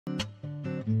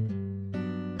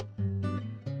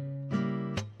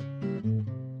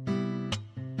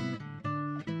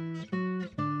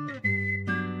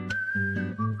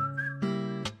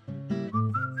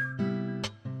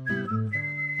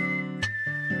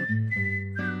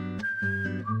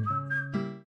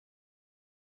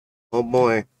Oh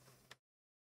boy.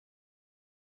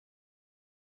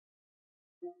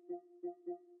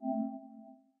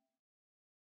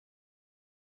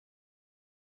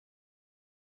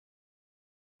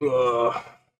 Ugh.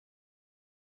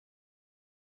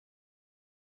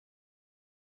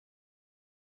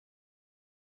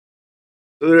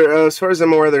 As far as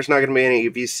I'm aware, there's not going to be any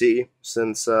VC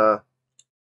since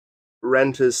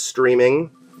Rent is streaming.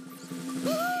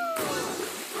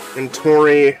 And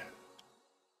Tori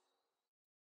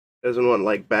doesn't want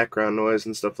like background noise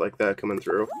and stuff like that coming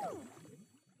through.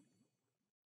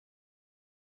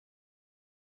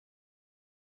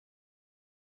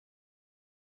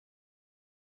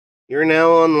 You're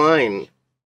now online.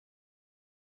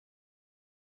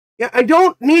 Yeah, I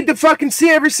don't need to fucking see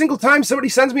every single time somebody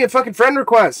sends me a fucking friend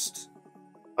request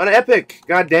on Epic.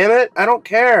 God damn it, I don't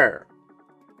care.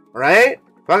 Alright?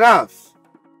 Fuck off.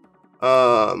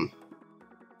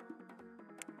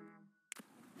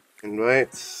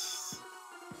 Invite.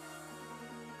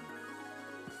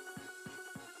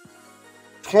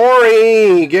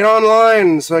 Tori, get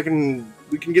online so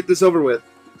we can get this over with.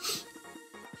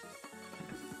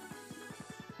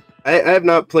 I have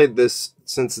not played this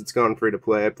since it's gone free to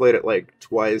play. I played it like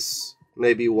twice,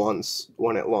 maybe once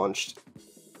when it launched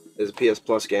as a PS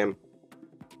Plus game.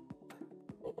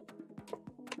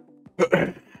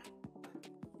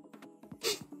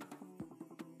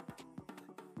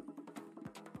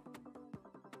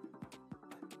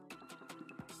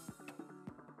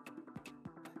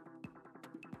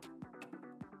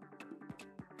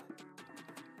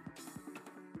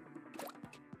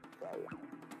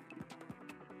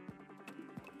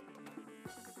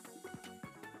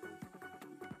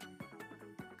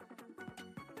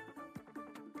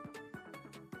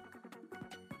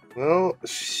 Well,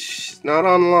 she's not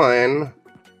online.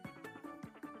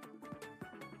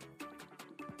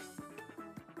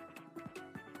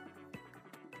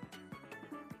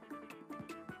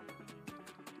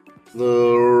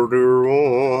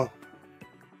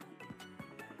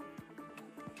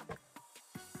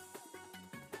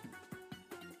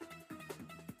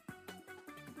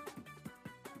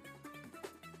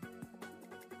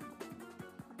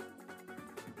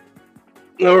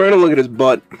 No, we're gonna look at his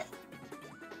butt.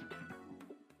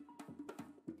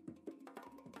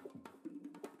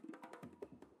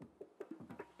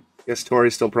 Guess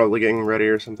Tori's still probably getting ready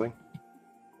or something.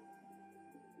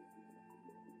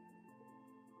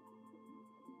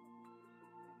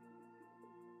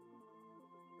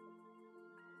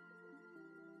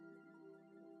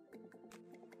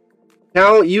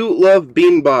 Cal, you love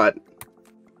Beanbot.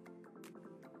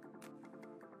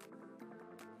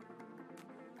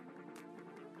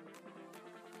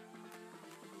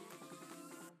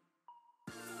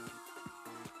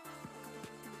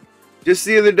 Just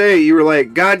the other day, you were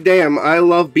like, "God damn, I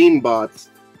love Beanbots."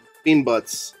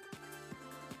 Beanbutts.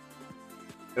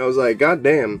 And I was like, "God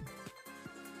damn."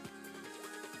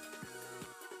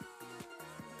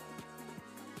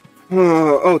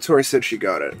 Oh, Tori said she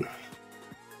got it.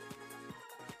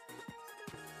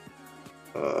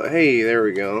 Hey, there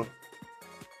we go.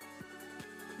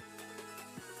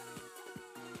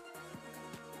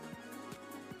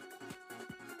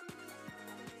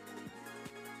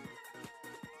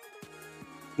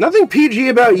 Nothing PG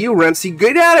about you, Rentsy.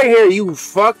 Get out of here, you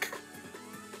fuck.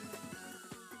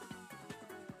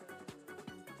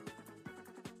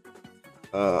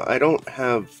 I don't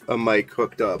have a mic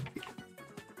hooked up.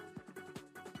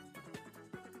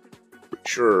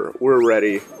 Sure, we're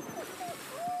ready.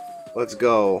 Let's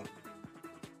go.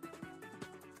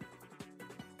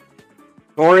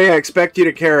 Tori, I expect you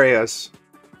to carry us.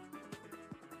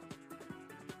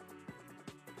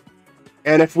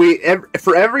 And if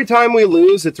for every time we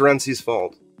lose, it's Rentsy's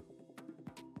fault.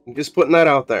 I'm just putting that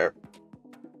out there.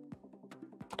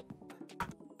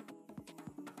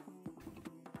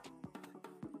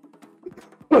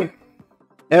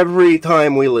 Every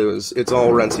time we lose, it's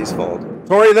all Rentsy's fault.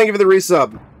 Tori, thank you for the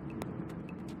resub.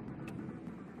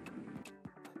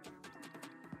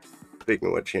 Speaking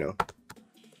of which, you know.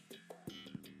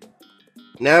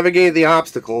 Navigate the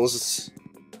obstacles.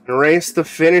 And race to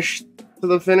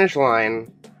the finish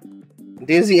line.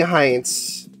 Dizzy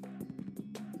heights.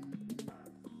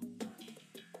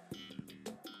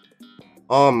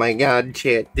 Oh my god,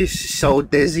 chat. This is so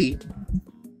dizzy.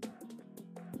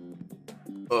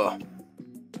 Ugh.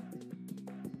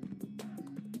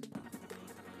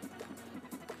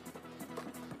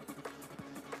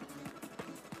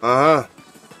 Uh-huh.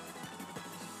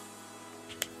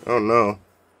 Oh, no.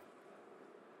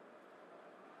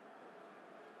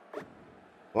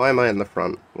 Why am I in the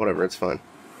front? Whatever, it's fine.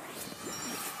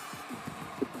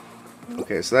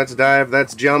 Okay, so that's dive,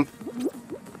 that's jump.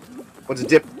 What's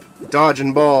dip, dodge,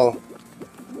 and ball?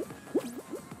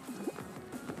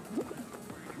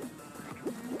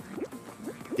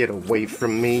 Get away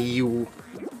from me, you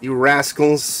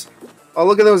rascals. Oh,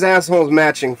 look at those assholes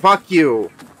matching. Fuck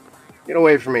you. Get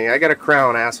away from me. I got a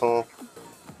crown, asshole.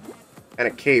 And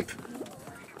a cape.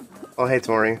 Oh, hey,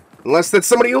 Tori. Unless that's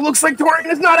somebody who looks like Tori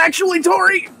and is not actually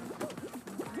Tori!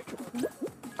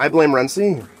 I blame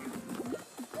Renzi.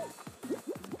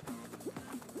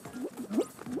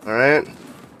 Alright.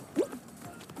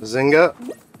 Zynga.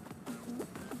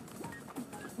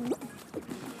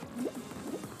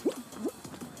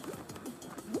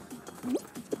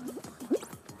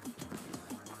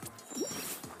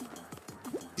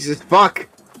 Jesus, fuck!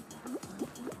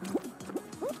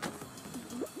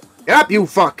 Get up, you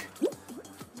fuck!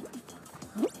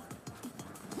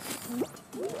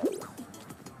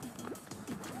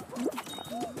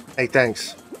 Hey,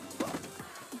 thanks.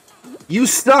 You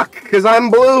stuck, because I'm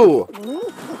blue!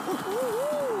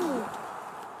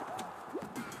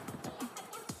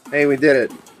 Hey, we did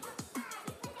it.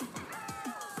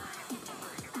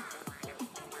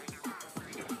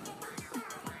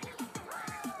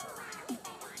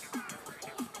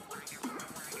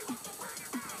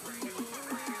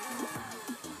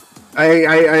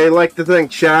 I like to thank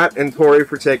chat and Tori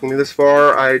for taking me this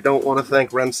far. I don't want to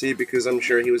thank Renzi because I'm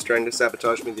sure he was trying to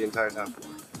sabotage me the entire time.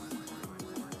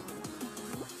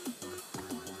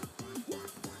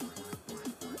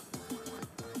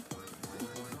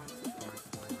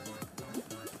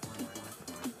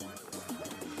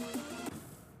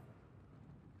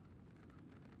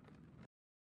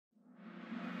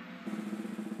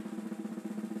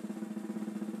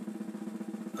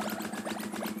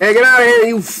 Hey, get out of here,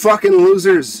 you fucking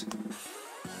losers!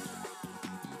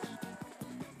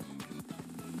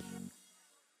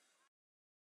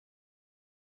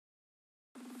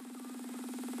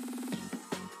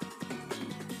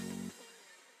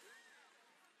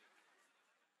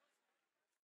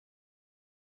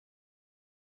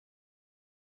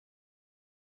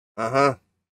 Uh-huh.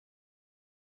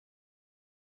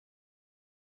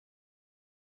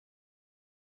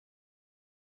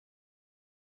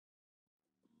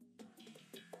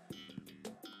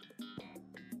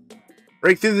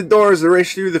 Break through the doors and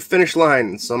race through the finish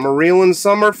line. Some are real and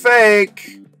some are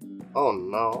fake. Oh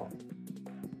no.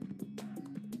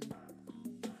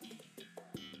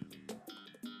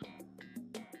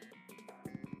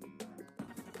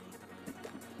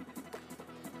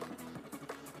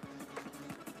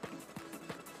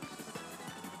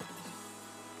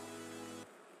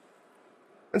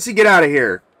 Let's see, get out of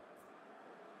here.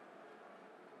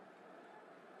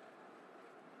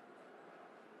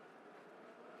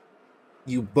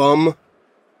 You bum.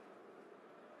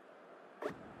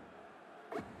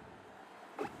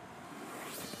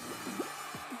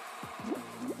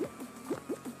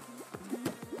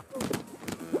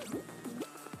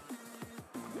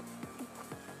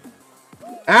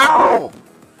 Ow!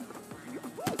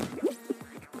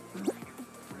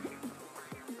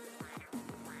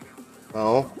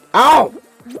 Oh. Ow!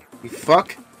 You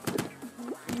fuck.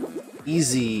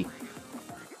 Easy.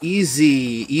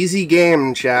 Easy. Easy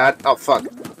game, chat. Oh, fuck.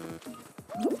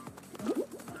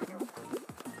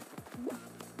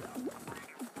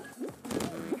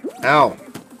 Ow.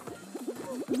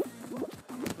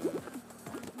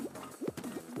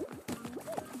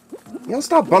 You'll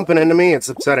stop bumping into me, it's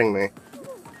upsetting me.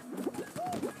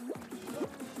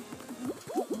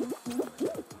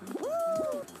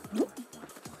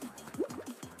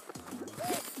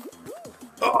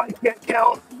 Oh, I can't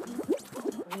count.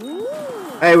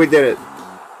 Hey, we did it.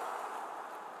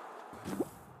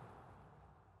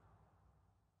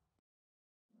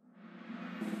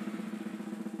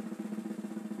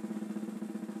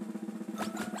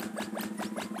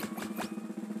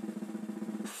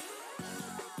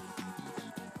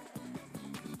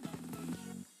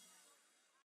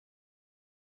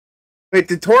 Wait,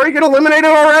 did Tori get eliminated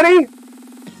already?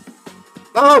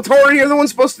 Oh, Tori, you're the one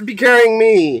supposed to be carrying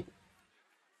me.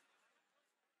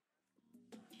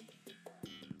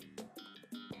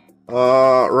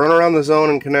 Run around the zone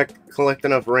and collect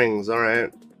enough rings,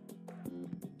 alright.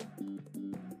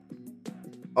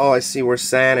 Oh, I see, we're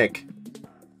Sonic.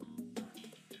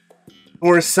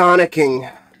 We're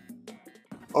Sonicking.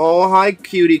 Oh, hi,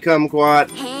 cutie kumquat.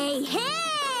 Hey,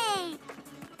 hey!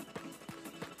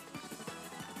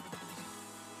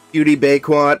 Cutie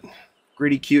bayquat.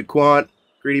 Greedy cute quat.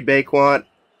 Greedy bayquat.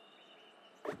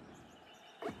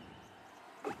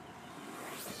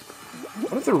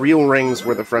 What if the real rings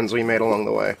were the friends we made along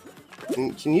the way?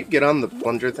 Can you get on the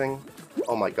plunger thing?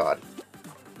 Oh my god.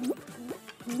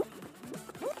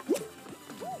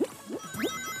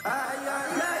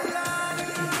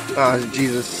 Ah,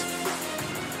 Jesus.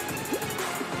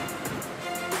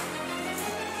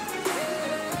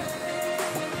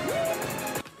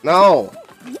 No!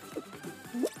 Wait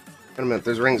a minute,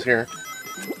 there's rings here.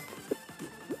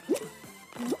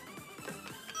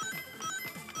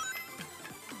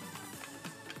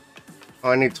 Oh,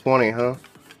 I need 20, huh?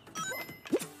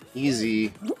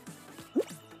 Easy.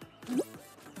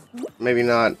 Maybe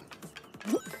not.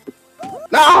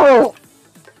 No!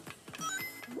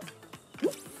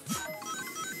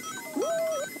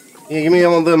 Yeah, give me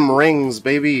all of them rings,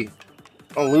 baby.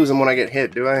 I don't lose them when I get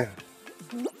hit, do I?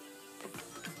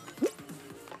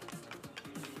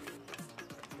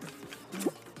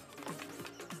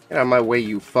 Get out of my way,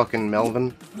 you fucking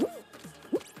Melvin.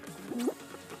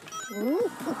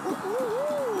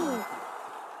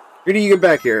 Where do you get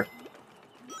back here?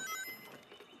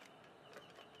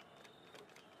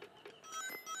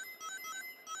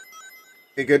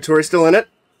 Okay, good. Tori's still in it.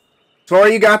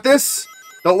 Tori, you got this?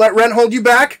 Don't let Rent hold you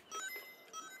back.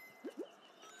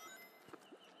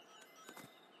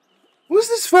 Who's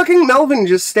this fucking Melvin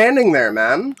just standing there,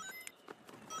 man?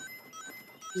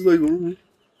 He's like...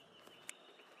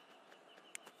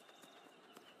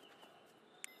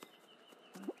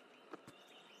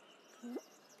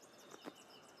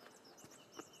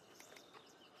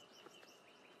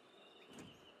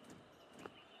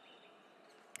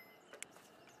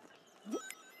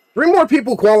 3 more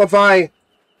people qualify.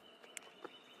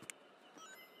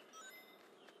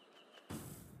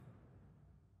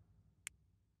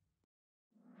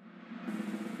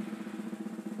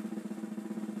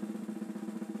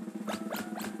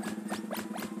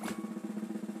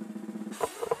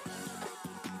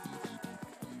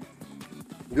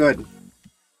 Good.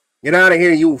 Get out of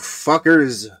here, you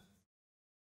fuckers.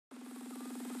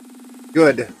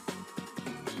 Good.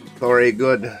 Sorry,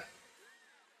 good.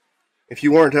 If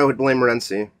you weren't, I would blame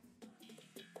Renzi.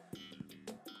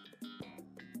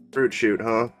 Fruit shoot,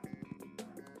 huh?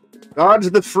 Dodge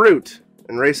the fruit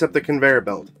and race up the conveyor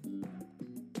belt.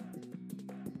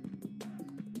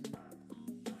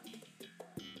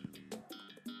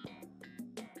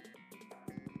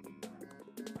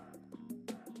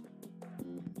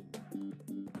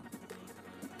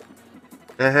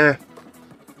 Uh-huh.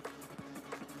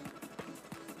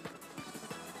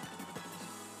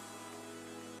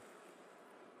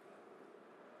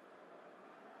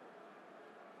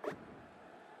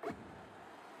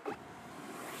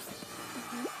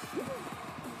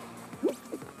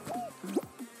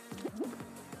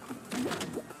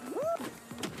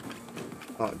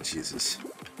 Oh, Jesus.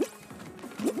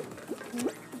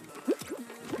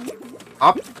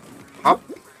 Hop. Hop.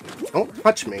 Don't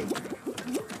touch me.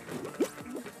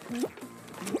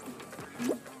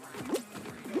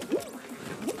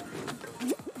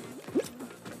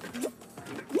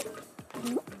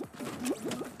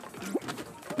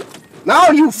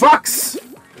 No, you fucks!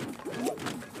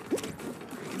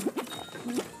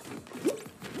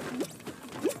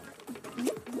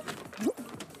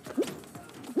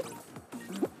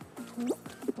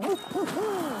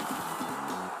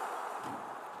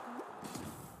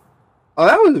 Oh,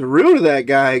 that was rude of that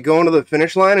guy, going to the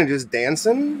finish line and just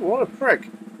dancing? What a prick.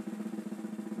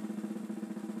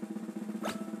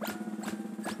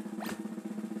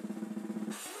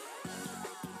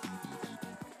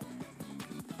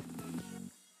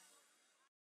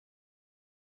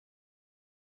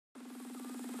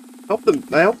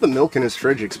 I hope the milk in his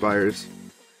fridge expires.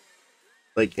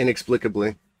 Like,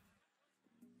 inexplicably.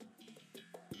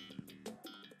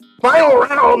 Final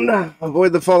round!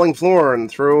 Avoid the falling floor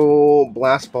and throw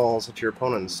blast balls at your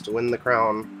opponents to win the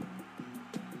crown.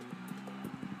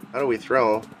 How do we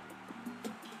throw?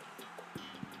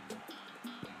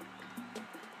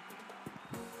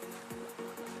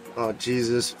 Oh,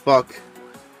 Jesus, fuck.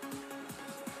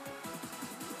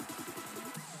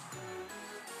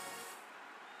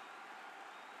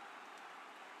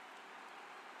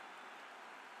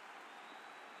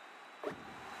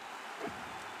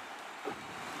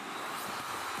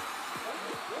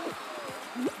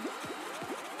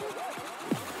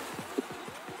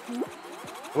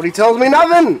 What he tells me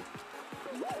nothing!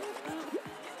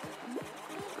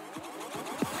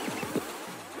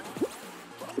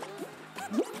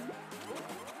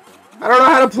 I don't know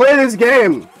how to play this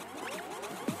game!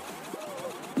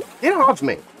 Get off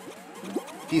me!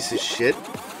 Piece of shit.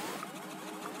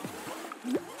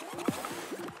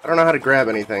 I don't know how to grab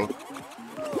anything.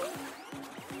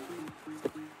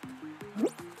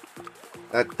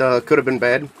 That could have been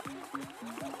bad.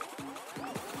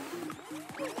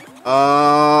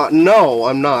 No,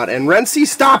 I'm not. And Renzi,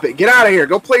 stop it. Get out of here.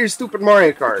 Go play your stupid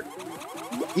Mario Kart.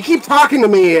 You keep talking to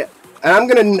me, and I'm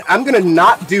gonna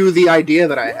not do the idea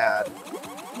that I had,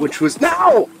 which was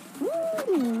no.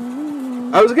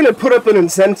 I was gonna put up an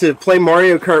incentive, play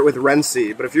Mario Kart with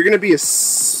Renzi, but if you're gonna be a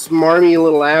smarmy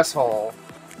little asshole,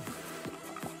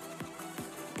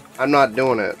 I'm not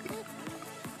doing it.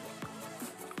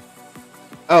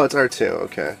 Oh, it's R2.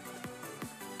 Okay.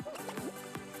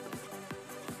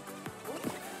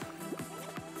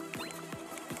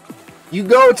 You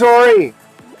go, Tori!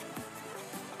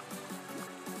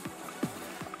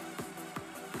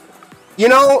 You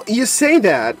know, you say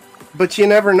that, but you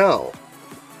never know.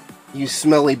 You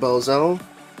smelly bozo.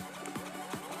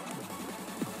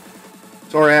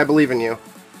 Tori, I believe in you.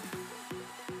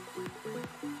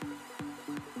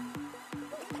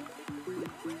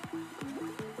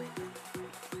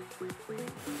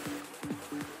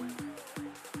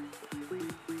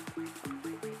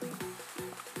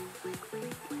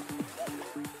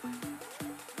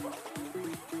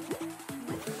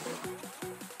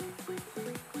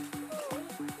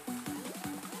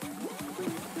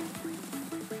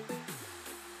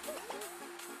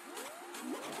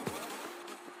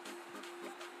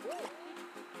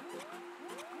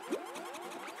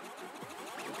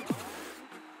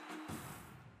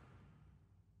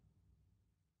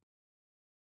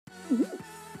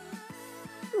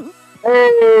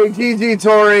 Hey, GG,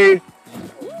 Tori!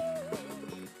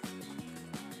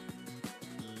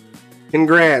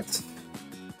 Congrats.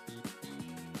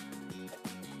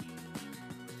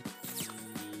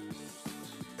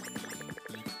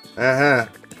 Uh-huh.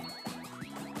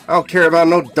 I don't care about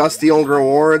no dusty old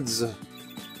rewards.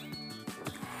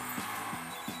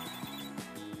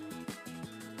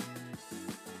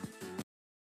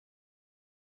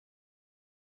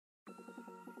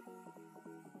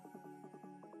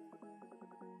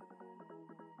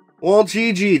 Well,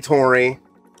 GG, Tori.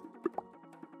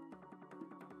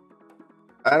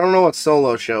 I don't know what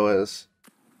solo show is.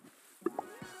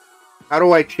 How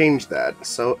do I change that?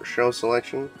 Show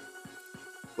selection?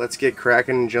 Let's get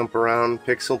cracking and jump around.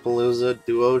 Pixel Palooza,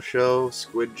 Duo Show,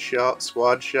 Squid Show,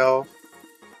 Squad Show.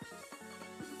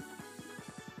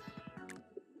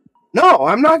 No,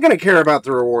 I'm not gonna care about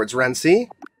the rewards, Renzi.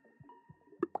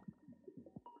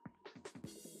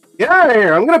 Get out of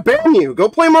here! I'm gonna ban you! Go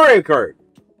play Mario Kart!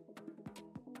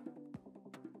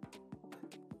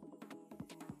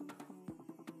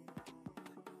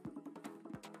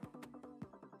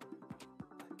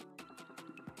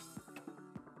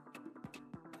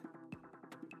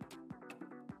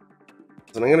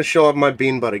 And I'm gonna show up my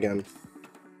bean butt again.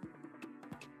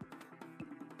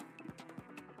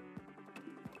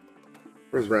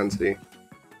 Where's Renzi?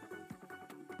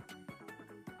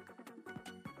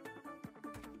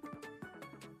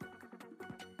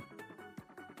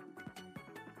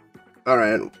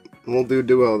 Alright, we'll do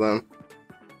duo then.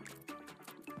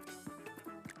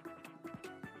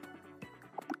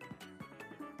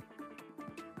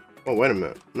 Oh, wait a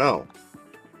minute. No.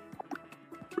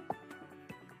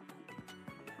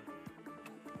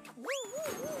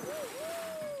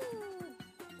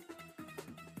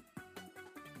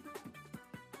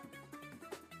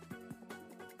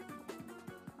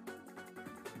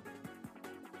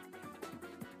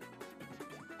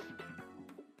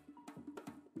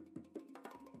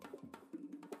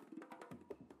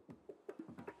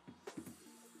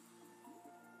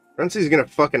 Renzi's gonna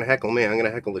fucking heckle me. I'm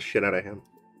gonna heckle the shit out of him.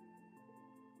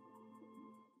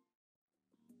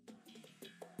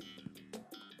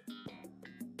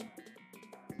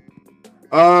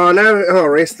 Now,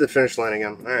 race to the finish line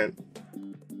again.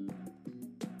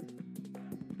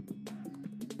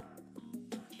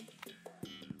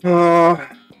 Alright.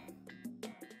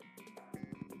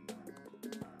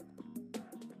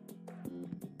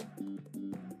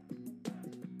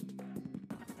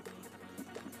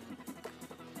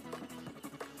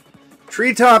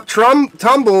 Treetop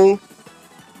tumble.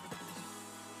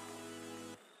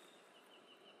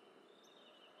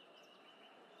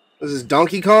 This is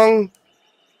Donkey Kong?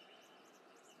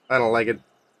 I don't like it.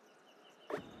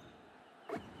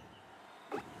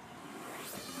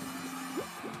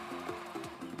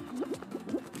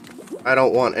 I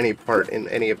don't want any part in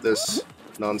any of this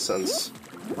nonsense.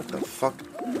 What the fuck?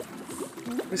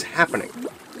 What is happening?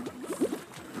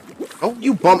 Oh,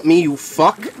 you bump me, you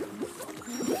fuck!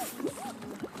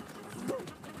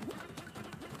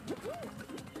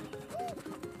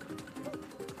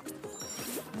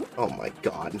 Oh my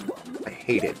god. I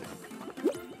hate it.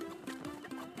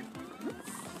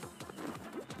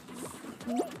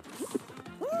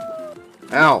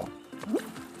 Ow.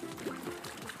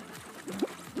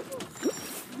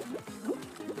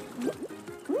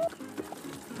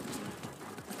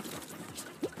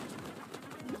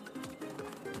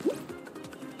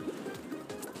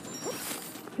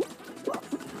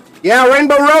 Yeah,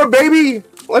 Rainbow Road, baby!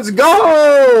 Let's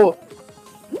go!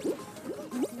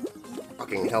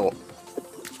 Fucking hell.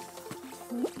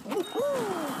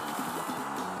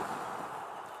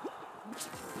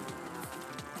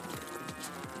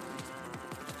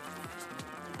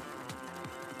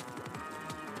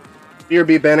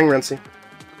 BRB banning Renzi.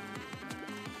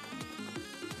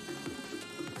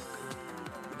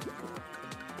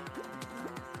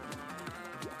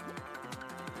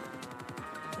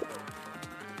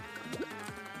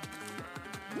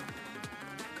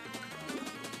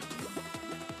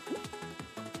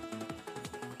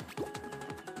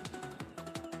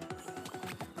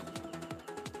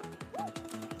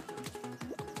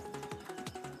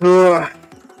 Ugh.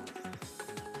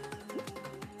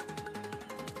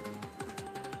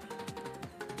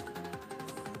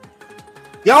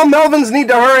 Y'all Melvins need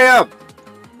to hurry up!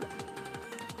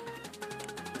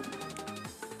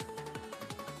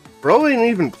 Bro ain't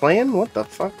even playing? What the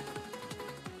fuck?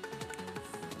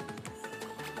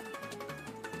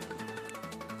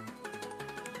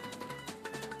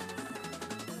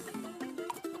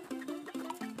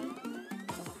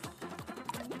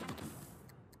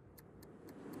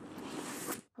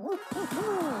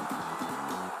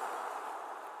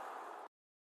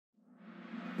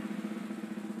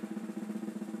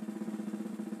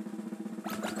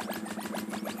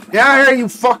 Get out of here, you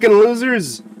fucking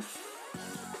losers!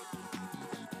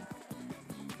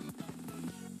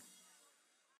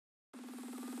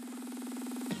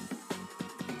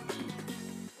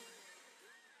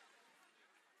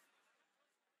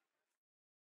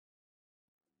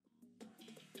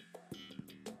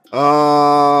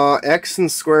 X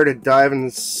and square to dive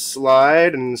and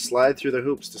slide through the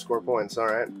hoops to score points.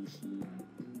 Alright.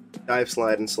 Dive,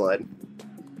 slide, and slide.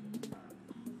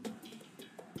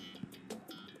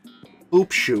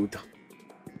 Hoop shoot.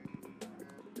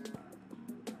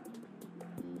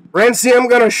 Rancy, I'm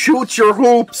gonna shoot your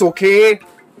hoops, okay?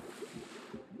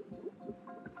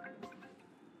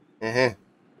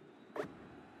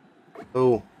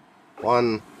 Oh.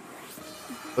 One.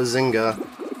 Bazinga.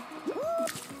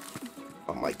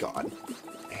 Oh my god.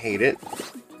 I hate it.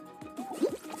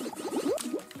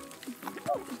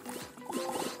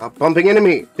 Stop bumping into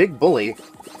me! Big bully.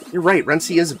 You're right,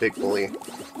 Rency is a big bully.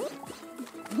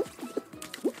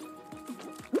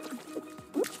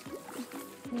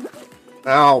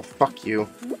 Oh, fuck you.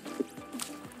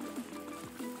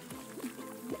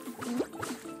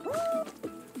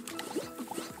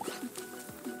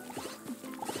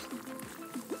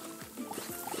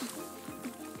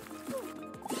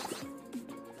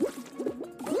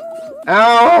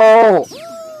 Ow!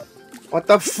 What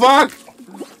the fuck?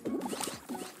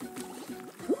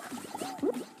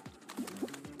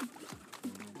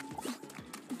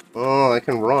 Oh, I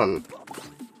can run.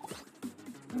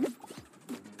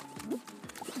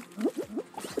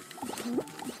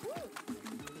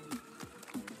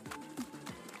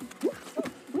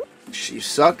 You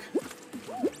suck.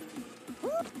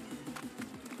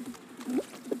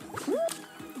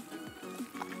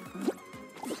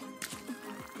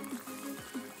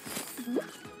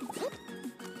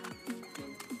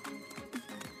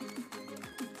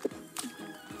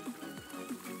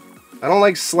 I don't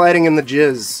like sliding in the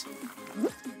jizz.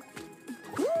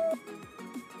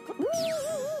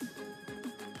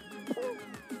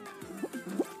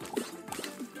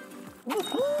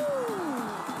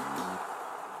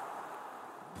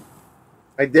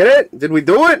 I did it? Did we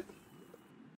do it?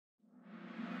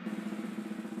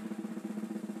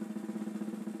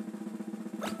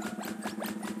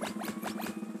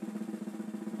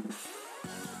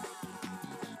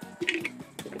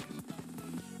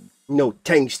 No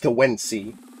thanks to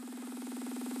Wency.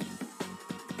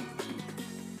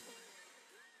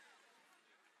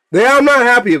 Yeah, I'm not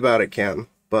happy about it, Ken.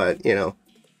 But, you know,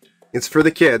 it's for the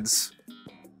kids.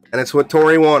 And it's what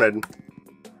Tori wanted.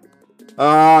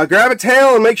 Grab a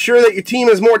tail and make sure that your team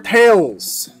has more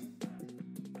tails.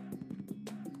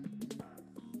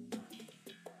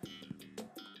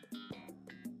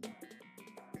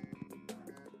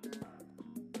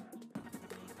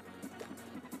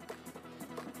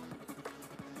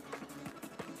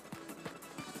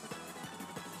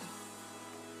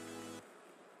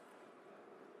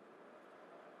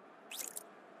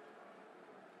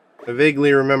 I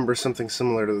vaguely remember something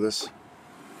similar to this.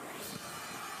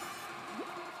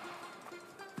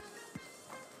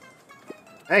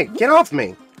 Hey, get off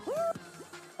me! I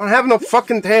don't have no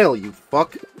fucking tail, you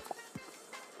fuck.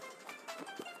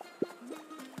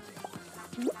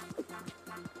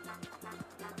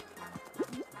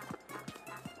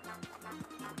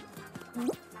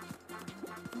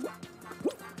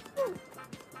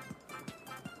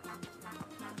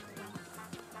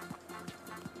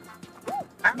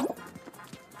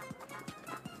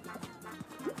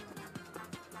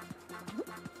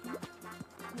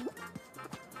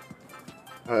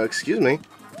 Excuse me.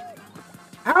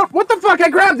 How? What the fuck? I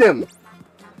grabbed him!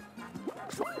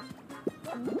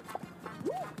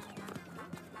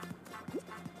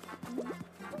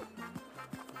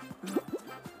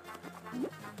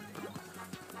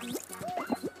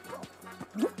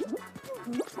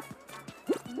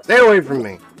 Stay away from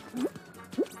me.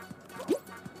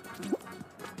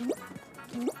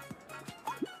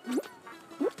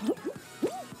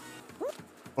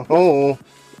 Oh.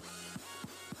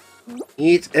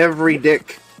 Eat every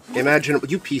dick. Imagine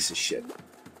you piece of shit.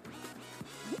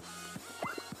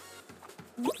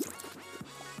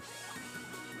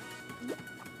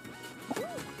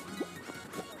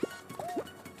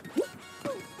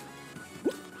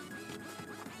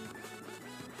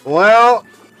 Well,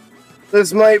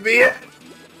 this might be it.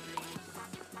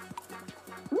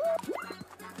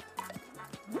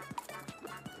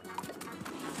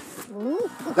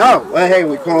 Oh, well, hey,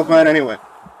 we qualified anyway.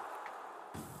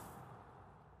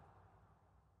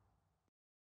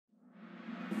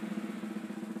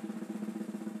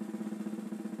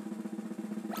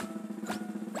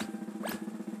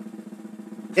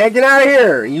 Yeah, get out of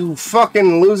here, you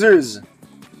fucking losers.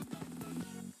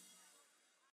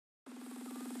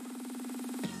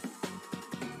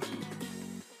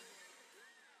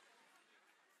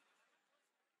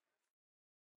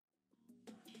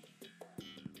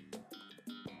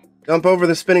 Jump over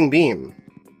the spinning beam,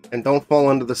 and don't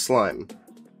fall into the slime.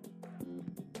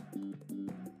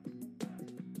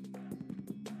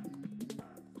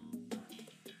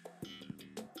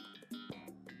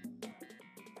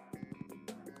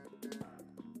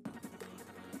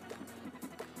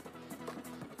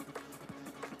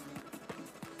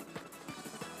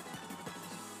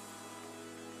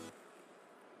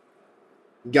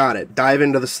 Got it. Dive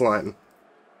into the slime.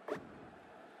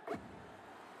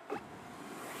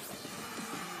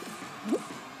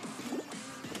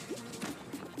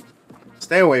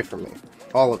 Stay away from me.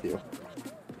 All of you.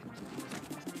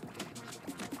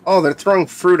 Oh, they're throwing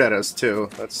fruit at us, too.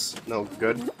 That's no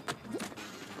good.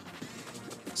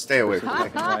 Stay away from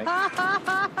me.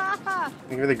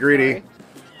 You're the greedy.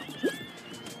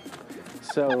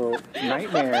 So,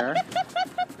 Nightmare,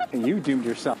 and you doomed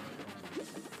yourself.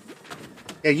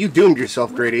 Yeah, you doomed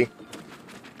yourself, Grady.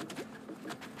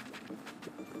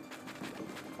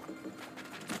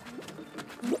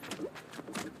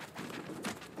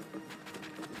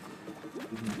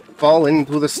 Fall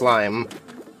into the slime.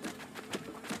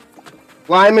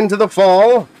 Climb into the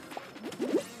fall.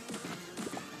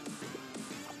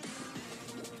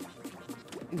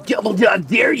 Double dog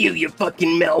dare you, you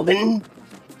fucking Melvin.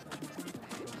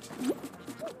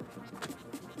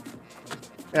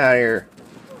 Get out of here.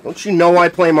 Don't you know I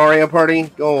play Mario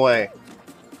Party? Go away.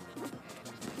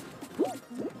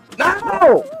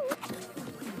 No!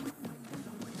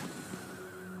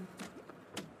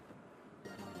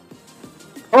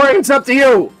 Alright, it's up to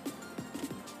you!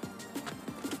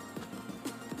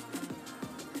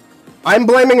 I'm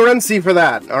blaming Renzi for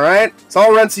that, alright? It's all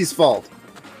Renzi's fault.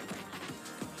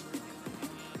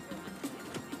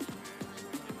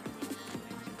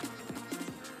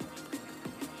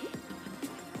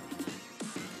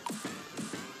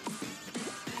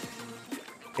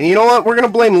 And you know what? We're gonna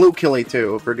blame Luke Killy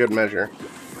too, for good measure.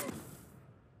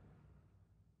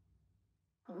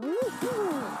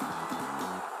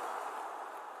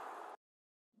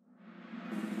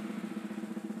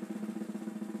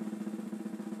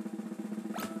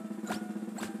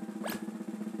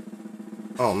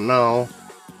 Oh no.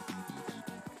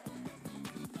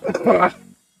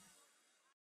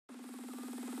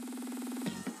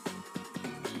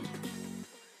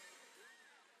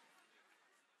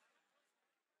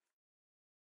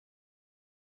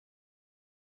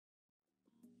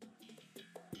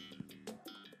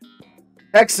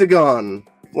 Hexagon.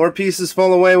 More pieces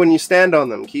fall away when you stand on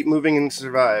them. Keep moving and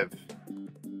survive.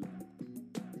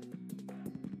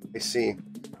 I see.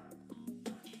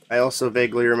 I also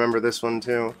vaguely remember this one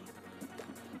too.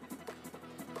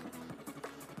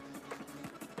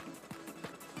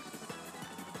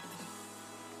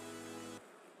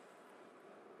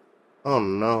 Oh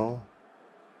no.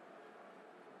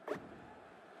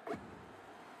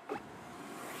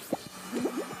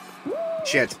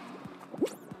 Shit.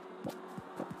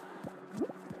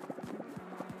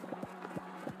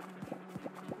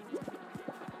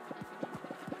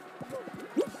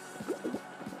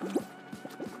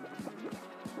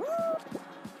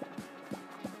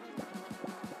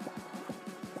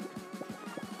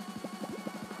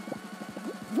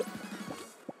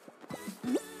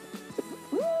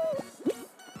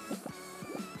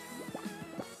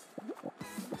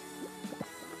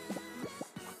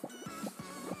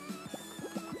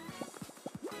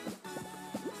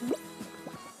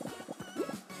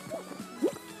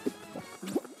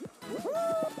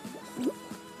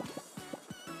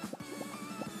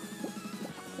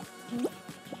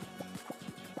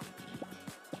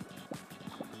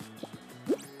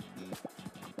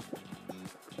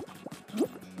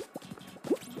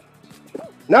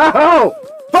 No!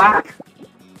 Fuck!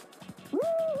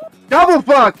 Double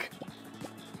fuck!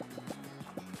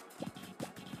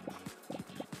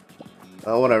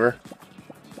 Oh, whatever.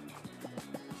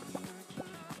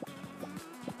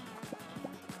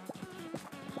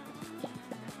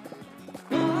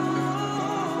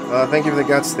 Thank you for the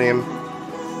guts theme.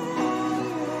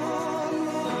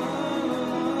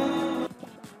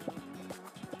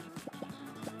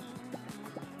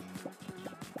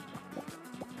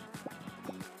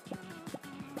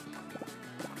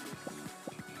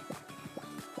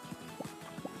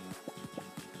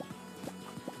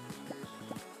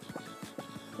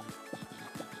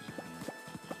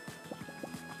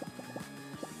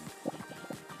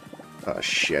 Oh,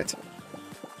 shit.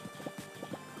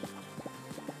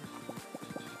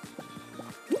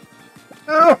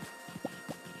 Oh!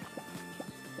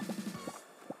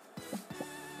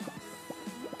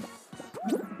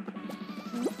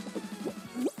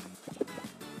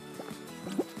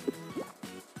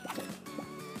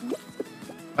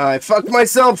 I fucked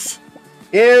myself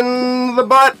in the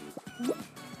butt.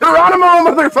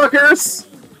 Geronimo, motherfuckers!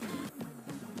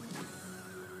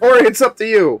 Or it's up to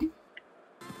you.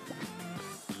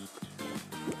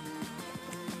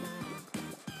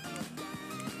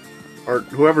 Or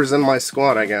whoever's in my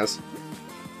squad, I guess.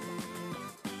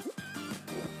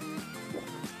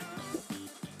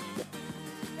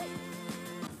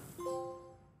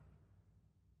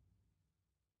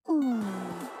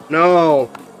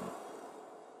 No.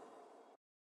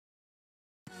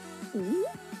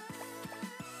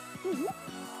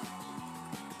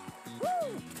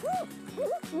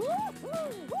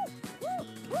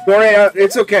 Sorry,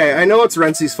 it's okay. I know it's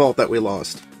Renzi's fault that we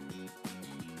lost.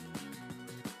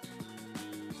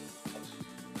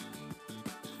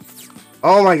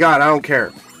 Oh my god, I don't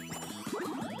care.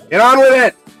 Get on with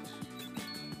it!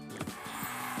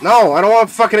 No, I don't want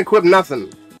to fucking equip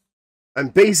nothing. I'm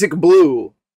basic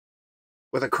blue.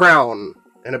 With a crown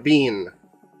and a bean.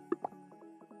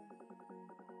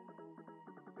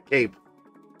 A cape.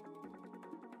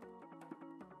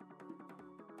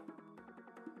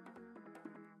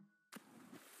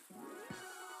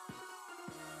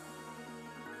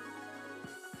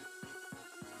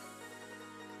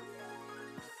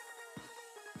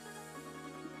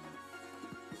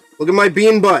 Look at my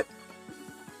bean butt.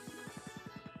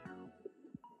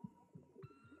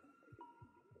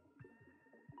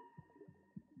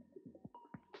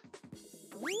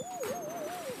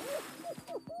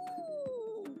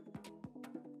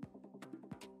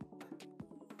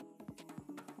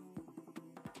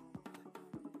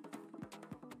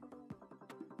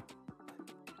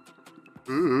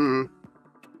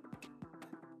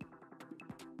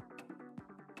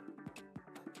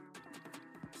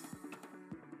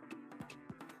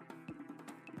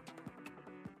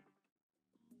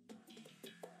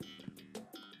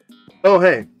 Oh,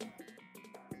 hey.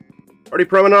 Party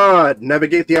promenade.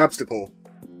 Navigate the obstacle.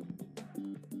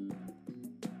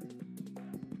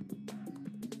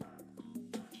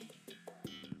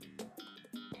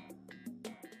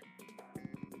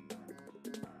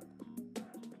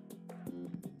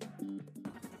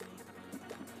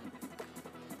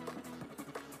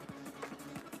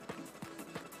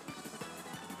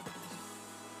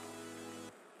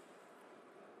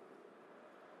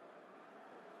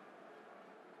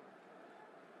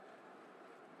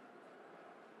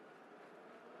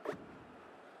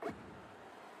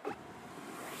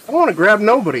 I don't want to grab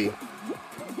nobody.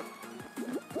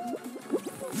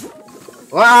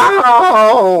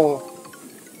 Wow!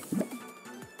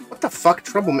 What the fuck,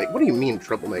 troublemaker? What do you mean,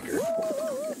 troublemaker?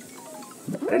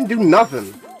 I didn't do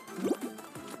nothing.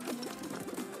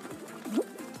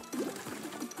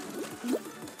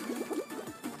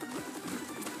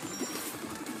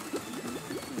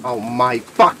 Oh my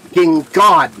fucking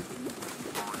god!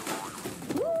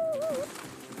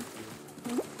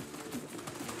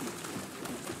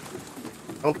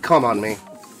 Don't come on me.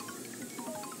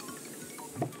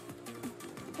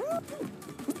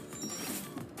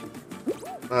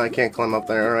 Oh, I can't climb up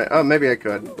there, alright. Oh, maybe I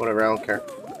could. Whatever, I don't care.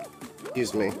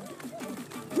 Excuse me.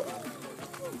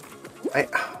 I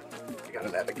gotta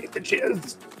navigate the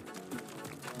jizz.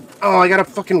 Oh, I gotta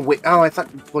fucking wait. Oh, I thought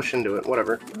you'd push into it.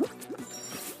 Whatever.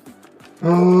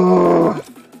 Oh.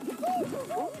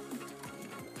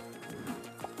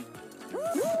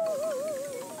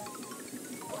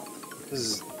 This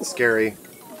is scary.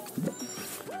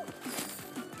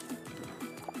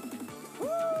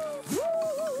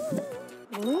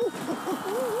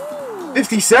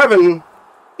 $57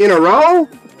 in a row?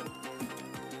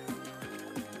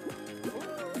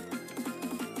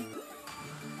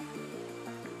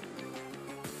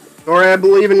 Sorry, I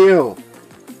believe in you.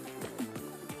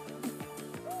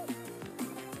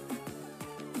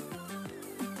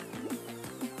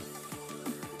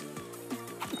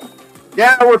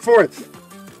 Yeah, we're fourth.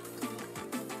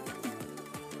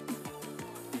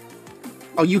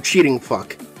 Oh, you cheating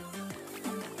fuck.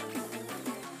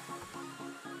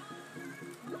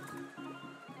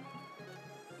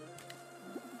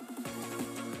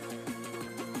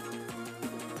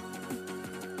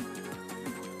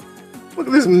 Look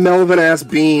at this Melvin-ass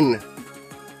bean.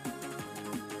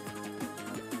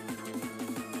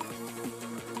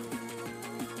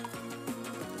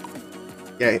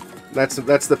 Okay,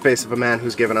 that's the face of a man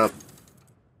who's given up.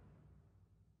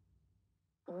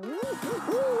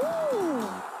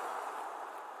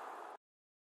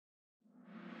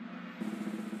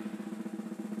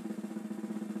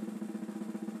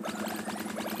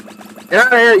 Get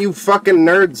out of here, you fucking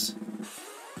nerds.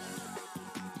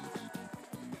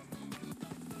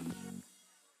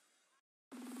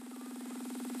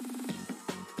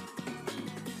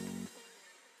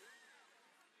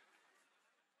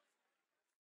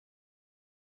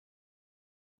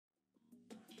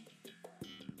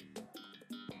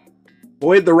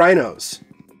 Avoid the rhinos.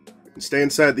 Stay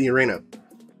inside the arena.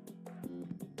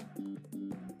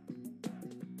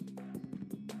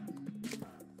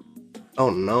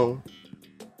 Oh no.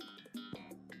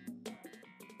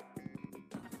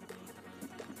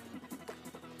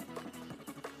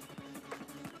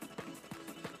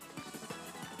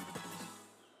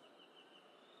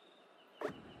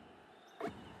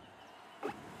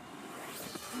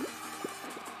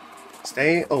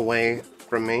 Stay away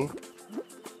from me.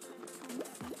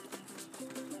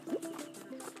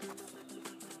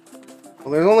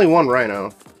 Well, there's only one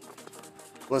rhino.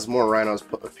 Unless more rhinos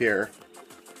appear.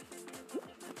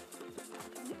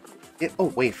 Get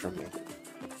away from me.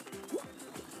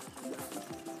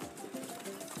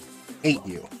 Hate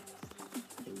you.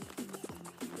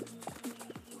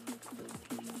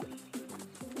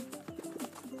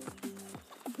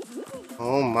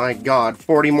 Oh my god,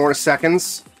 40 more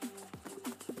seconds.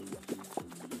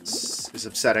 This is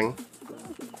upsetting.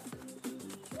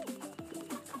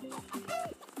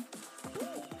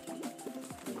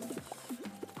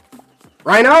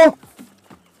 Rhino?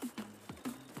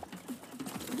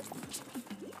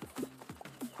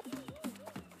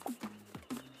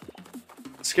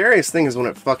 The scariest thing is when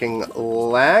it fucking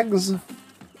lags.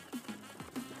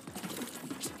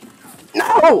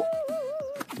 No!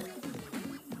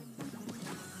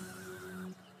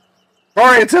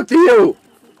 Alright, it's up to you!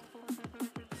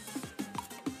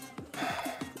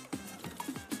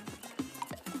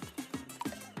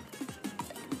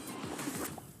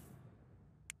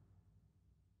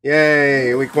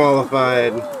 Yay, we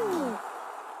qualified.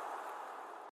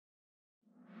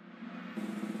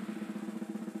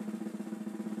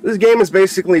 This game is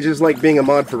basically just like being a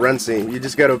mod for Renzi. You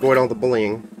just gotta avoid all the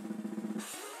bullying.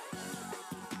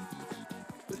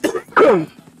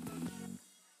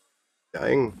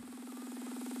 Dying.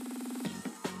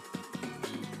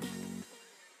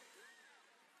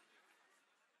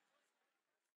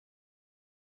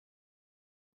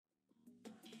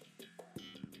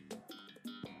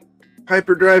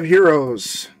 Hyperdrive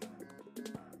heroes.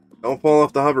 Don't fall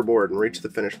off the hoverboard and reach the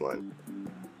finish line.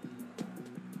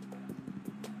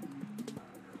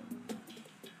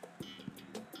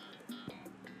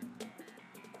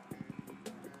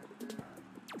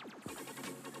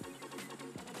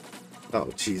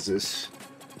 Oh, Jesus.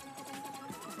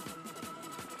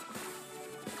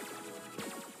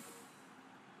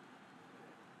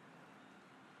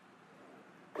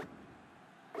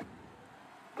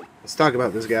 Let's talk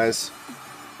about this, guys.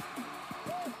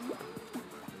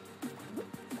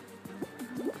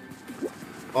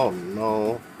 Oh,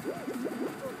 no.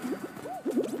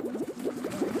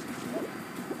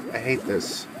 I hate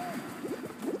this.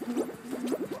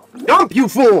 Jump, you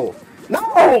fool!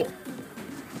 No!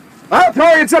 Well,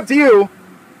 Tori, it's up to you.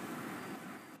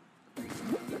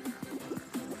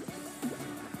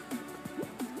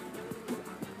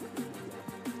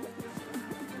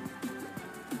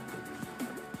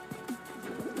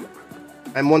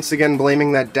 I'm once again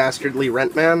blaming that dastardly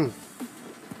rent man.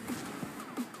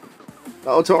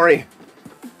 Oh, Tori.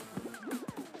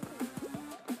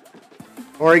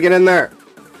 Tori, get in there.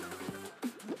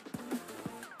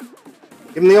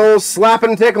 Give him the old slap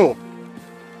and tickle.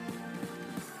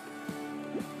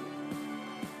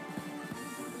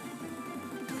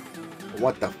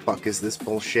 What the fuck is this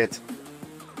bullshit?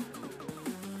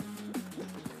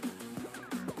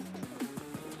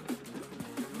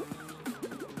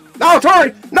 No,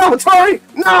 Tori! No, Tori!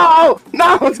 No!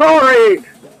 No, Tori!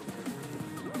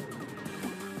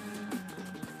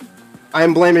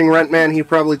 I'm blaming Rentman. He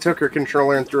probably took her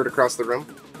controller and threw it across the room.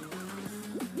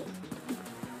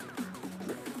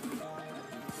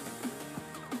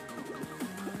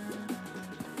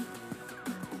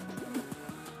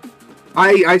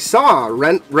 I saw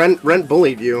Rent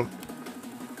bullied you.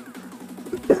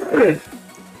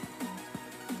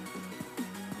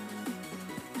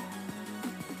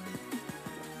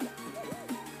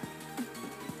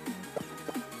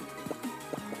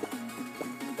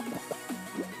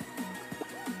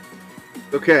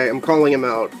 Okay, I'm calling him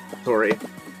out, Tori.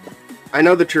 I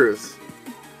know the truth.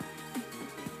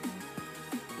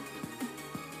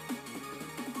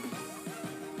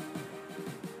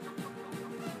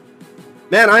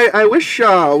 Man, I wish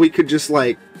we could just,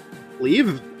 like,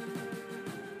 leave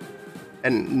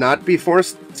and not be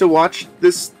forced to watch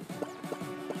this.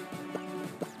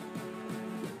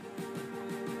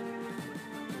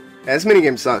 Yeah, this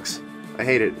minigame sucks. I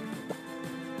hate it.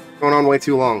 Going on way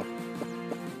too long.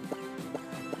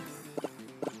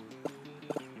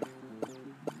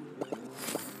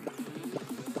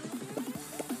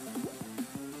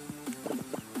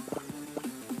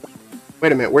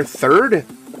 Wait a minute, we're third?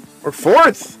 Or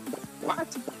fourth?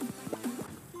 What?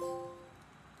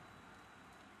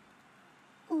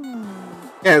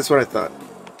 Yeah, that's what I thought.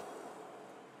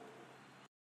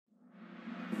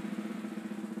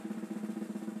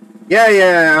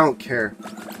 Yeah, I don't care.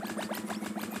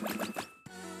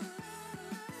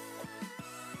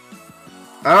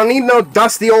 I don't need no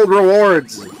dusty old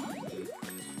rewards.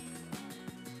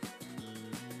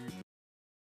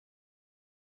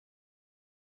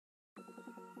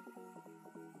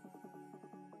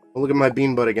 Oh, look at my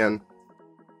bean butt again.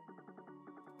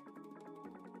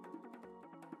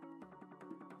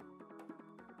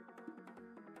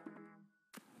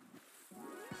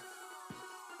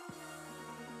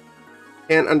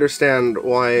 Can't understand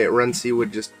why Renzi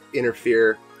would just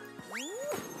interfere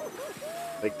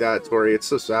like that, Tori. It's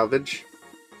so savage.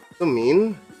 So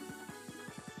mean.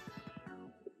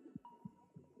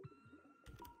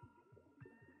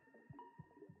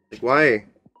 Like, why?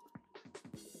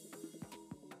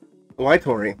 Why,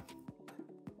 Tori?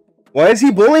 Why is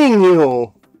he bullying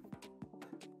you?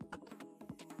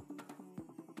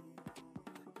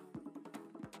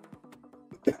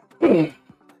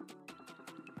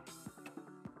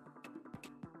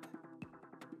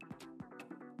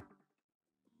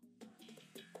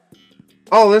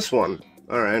 Oh, this one.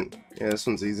 Alright. Yeah, this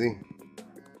one's easy.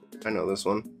 I know this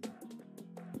one.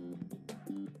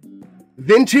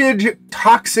 Vintage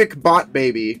toxic bot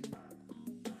baby.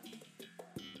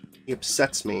 He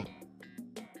upsets me.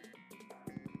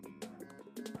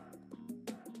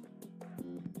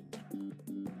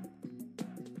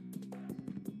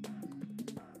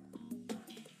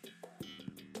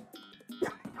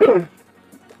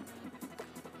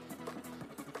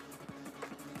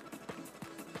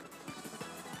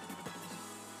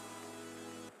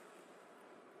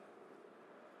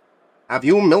 Have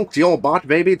you milked your bot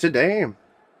baby today?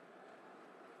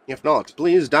 If not,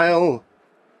 please dial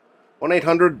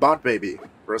 1-800-BOT-BABY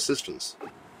for assistance.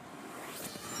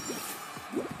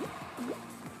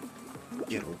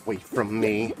 Get away from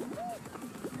me.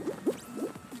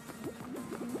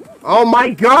 Oh my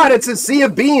god, it's a sea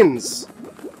of beans!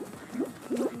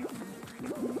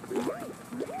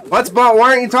 What's bot? Why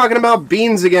aren't you talking about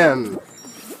beans again?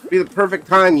 It'd be the perfect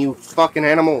time, you fucking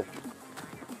animal.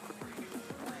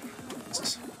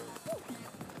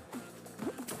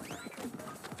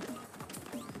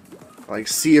 Like,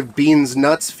 sea of beans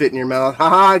nuts fit in your mouth.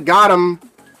 Haha, got him!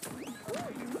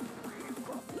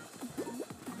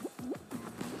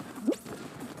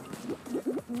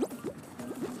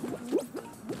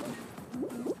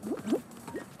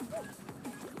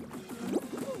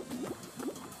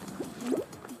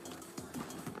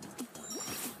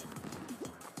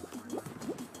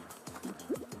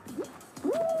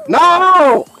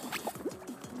 No!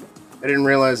 I didn't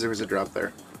realize there was a drop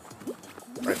there.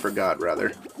 I forgot,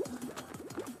 rather.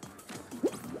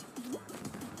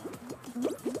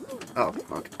 Oh,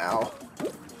 fuck. Ow.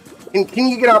 Can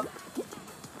you get up?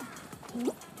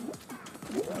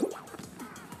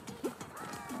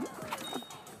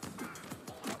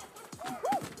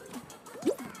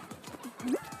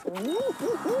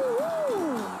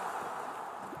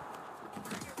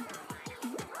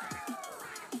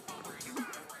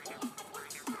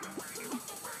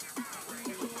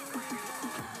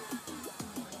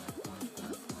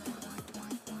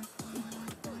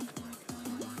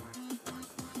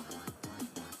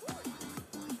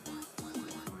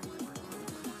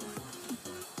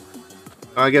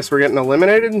 I guess we're getting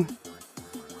eliminated?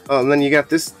 Oh, and then you got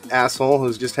this asshole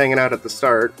who's just hanging out at the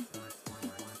start.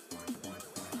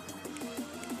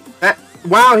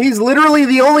 Wow, he's literally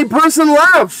the only person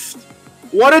left!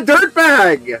 What a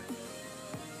dirtbag!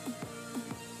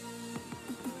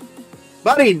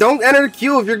 Buddy, don't enter the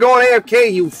queue if you're going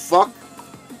AFK, you fuck.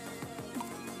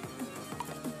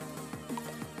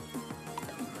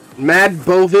 Mad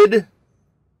Bovid.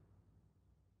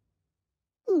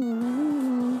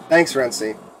 Thanks,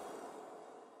 Rency.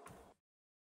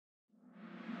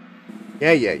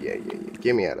 Yeah.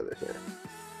 Get me out of this here.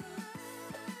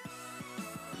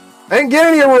 I didn't get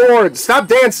any rewards. Stop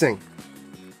dancing.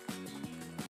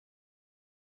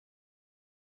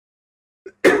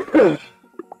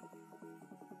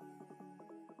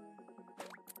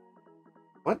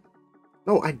 What?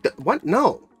 No, what?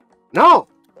 No. No.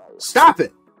 Stop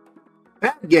it.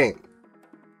 Bad game.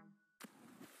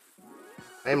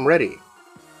 I am ready.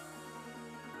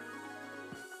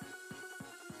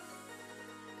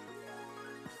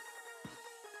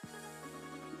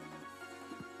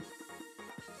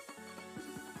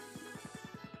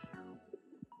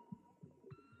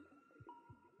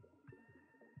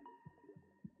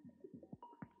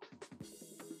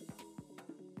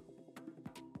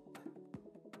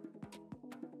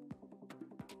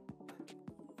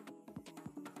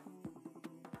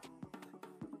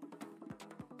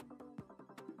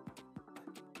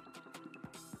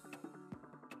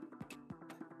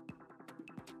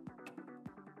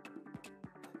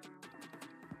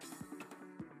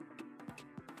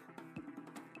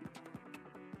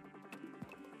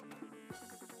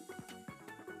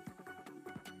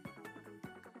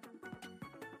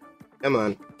 Come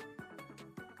on.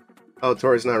 Oh,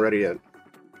 Tori's not ready yet.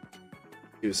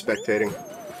 He was spectating.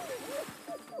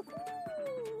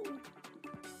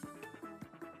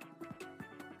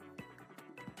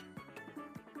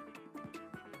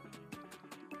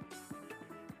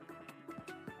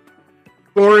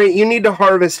 Tori, you need to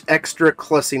harvest extra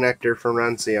Clussy Nectar from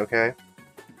Rency, okay?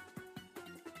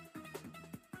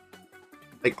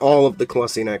 Like all of the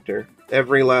Clussy Nectar.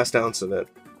 Every last ounce of it.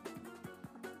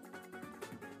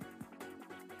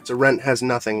 So Rent has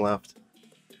nothing left.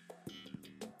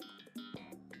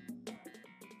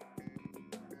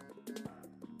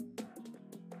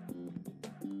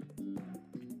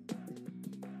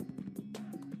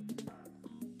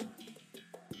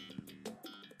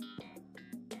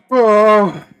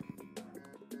 Oh.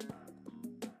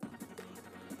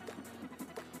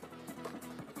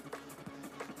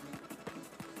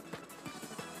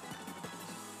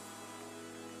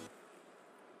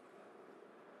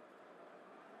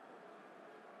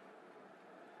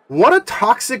 What a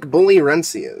toxic bully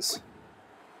Rency is.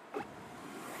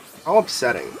 How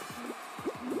upsetting.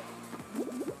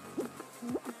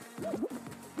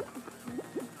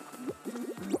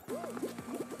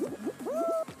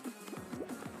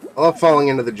 I love falling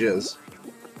into the jizz.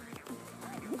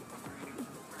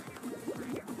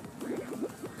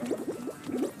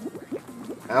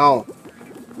 Ow.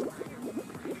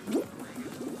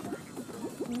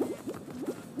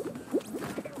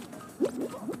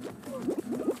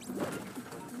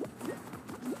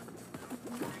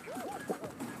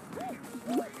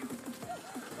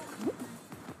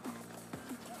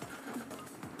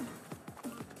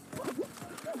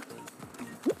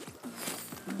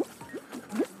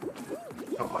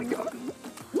 Oh my god.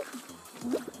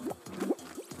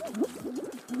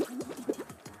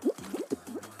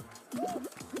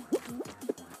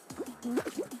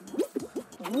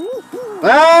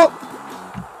 Well,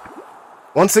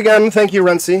 once again, thank you,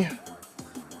 Rency.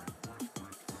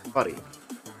 Buddy,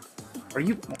 are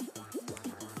you...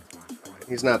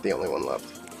 He's not the only one left.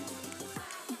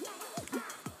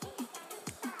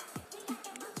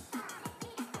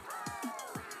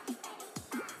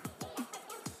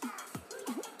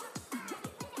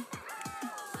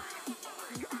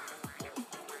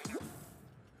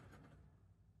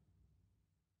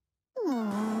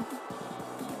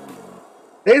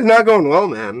 Day's not going well,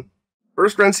 man.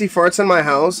 First Rency farts in my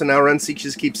house, and now Rency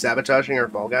just keeps sabotaging our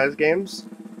Fall Guys games.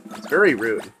 It's very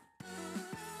rude.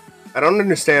 I don't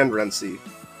understand Rency.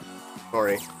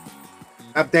 Sorry.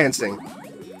 Stop dancing.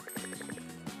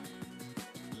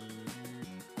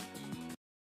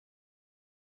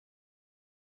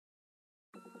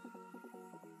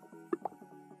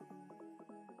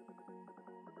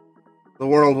 The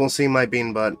world will see my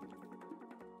bean butt.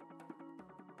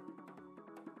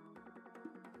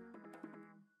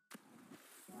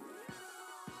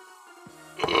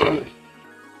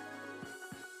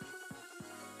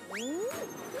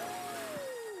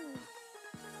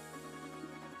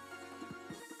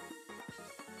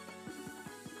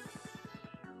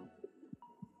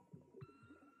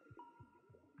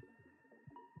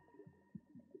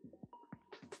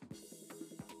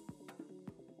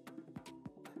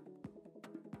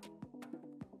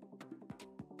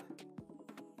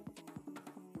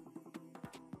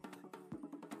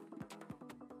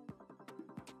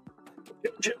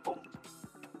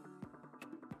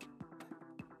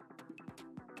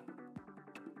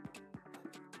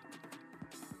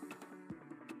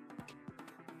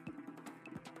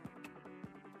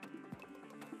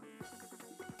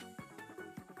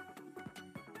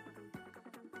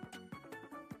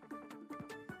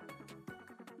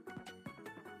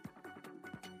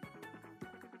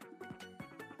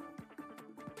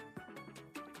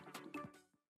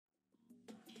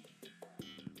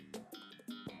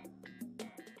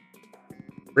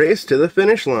 Race to the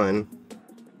finish line.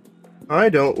 I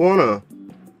don't wanna.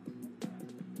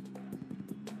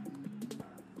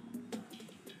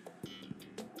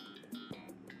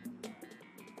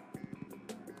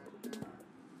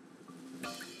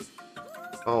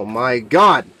 Oh my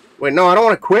god! Wait, no, I don't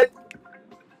want to quit.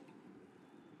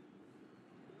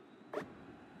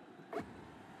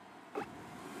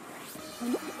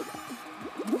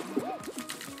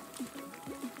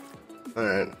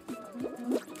 Alright.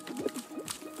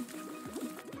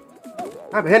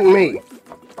 Stop hitting me!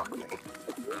 Oh, fuck me.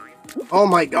 Oh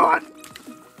my god!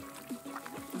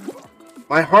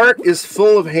 My heart is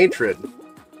full of hatred.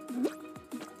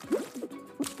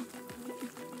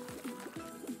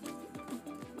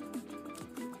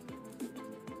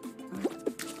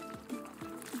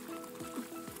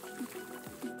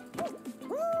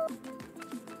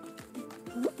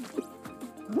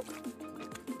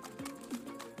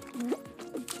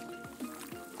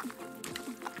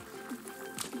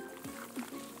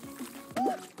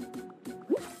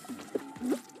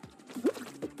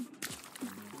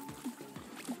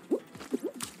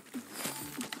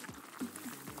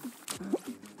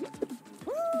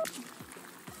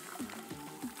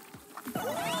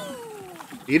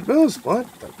 Speed boost?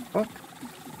 What the fuck?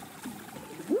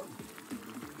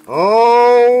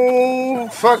 Oh,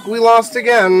 fuck, we lost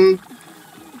again.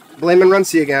 Blaming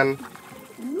Runcie again.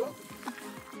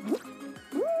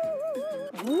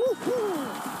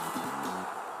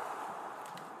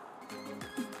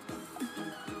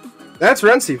 That's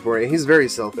Runcie for you. He's very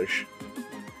selfish.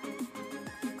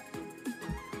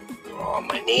 Oh,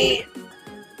 my knee.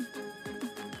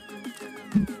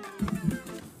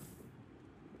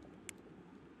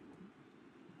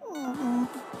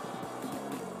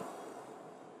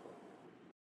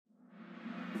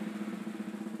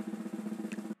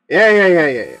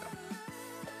 Yeah.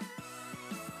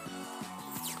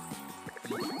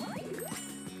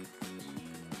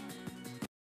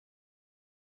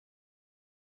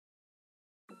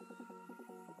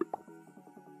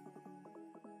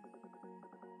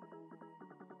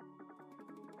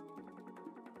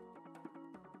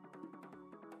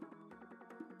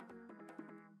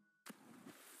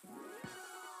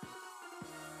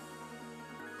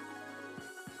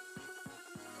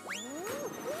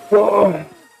 Whoa.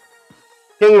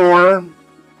 King War.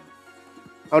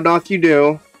 How doth you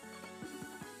do?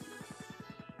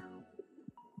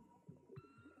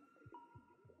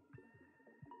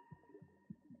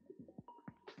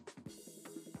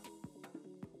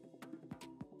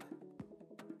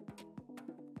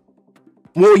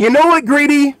 Well, you know what,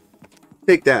 Greedy?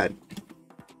 Take that.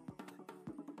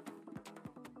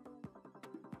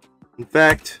 In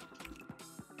fact,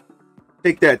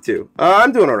 take that too.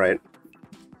 I'm doing alright.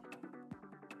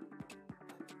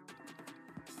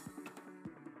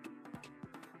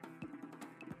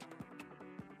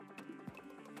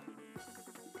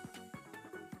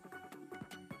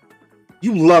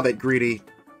 You love it, Greedy.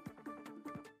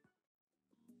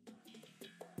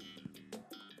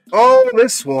 Oh,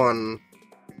 this one.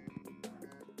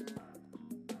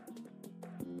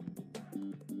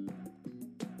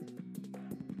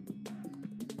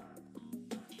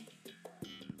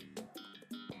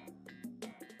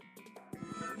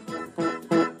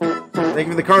 Thank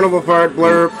you for the carnival fart,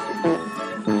 blurb.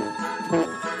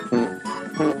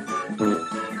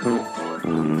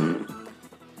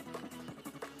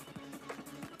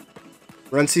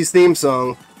 Runcie's theme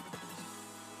song.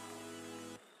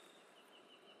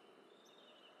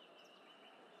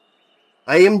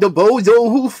 I am the bozo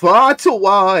who fought to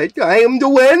what? I am the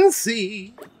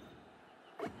Wency.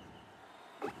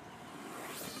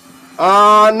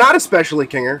 Not especially,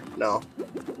 Kinger. No.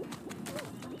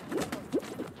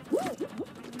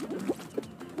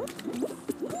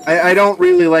 I don't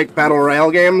really like Battle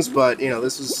Royale games, but, you know,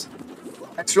 this is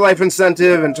Extra Life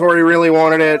incentive, and Tori really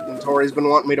wanted it, and Tori's been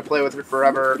wanting me to play with her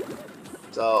forever,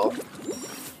 so...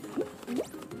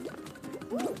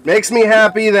 Makes me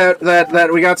happy that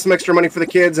we got some extra money for the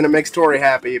kids, and it makes Tori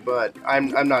happy, but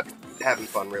I'm not having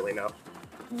fun, really, no.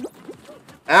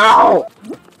 Ow!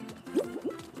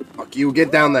 Fuck you,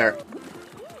 get down there.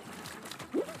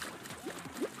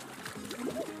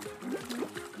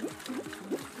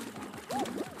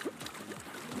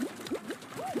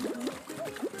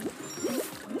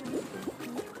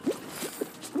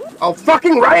 Oh,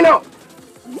 fucking Rhino!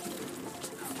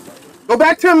 Go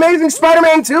back to Amazing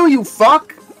Spider-Man 2, you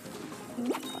fuck!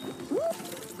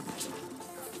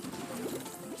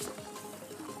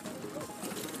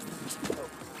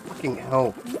 Fucking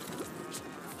hell.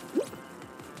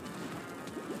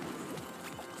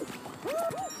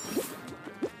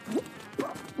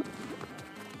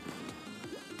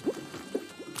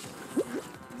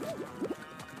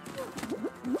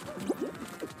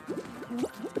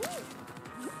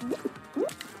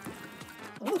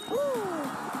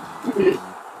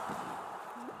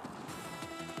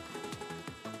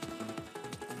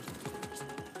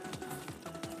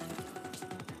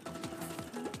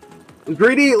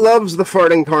 Greedy loves the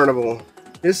farting carnival.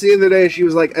 Just the other day, she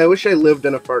was like, I wish I lived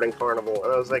in a farting carnival.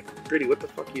 And I was like, Greedy, what the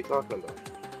fuck are you talking about?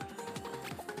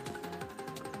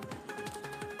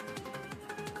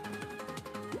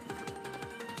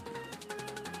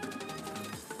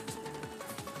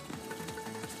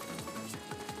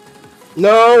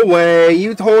 No way,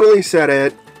 you totally said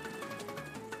it.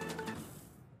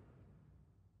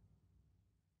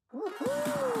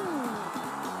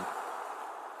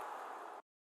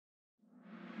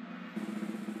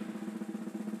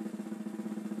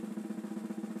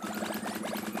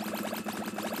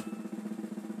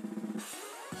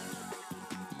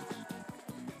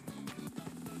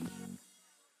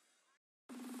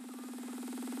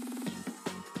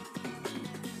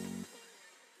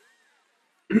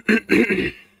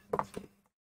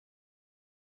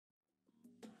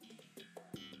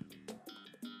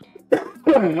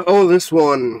 Oh, this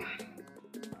one.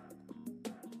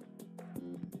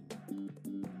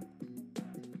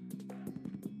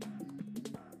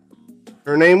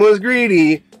 Her name was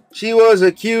Greedy. She was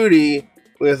a cutie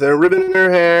with a ribbon in her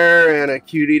hair and a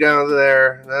cutie down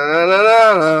there. Na na na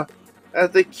na na.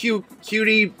 At the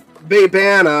cutie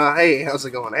babana. Hey, how's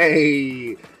it going?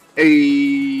 Hey,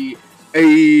 hey,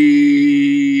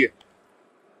 hey.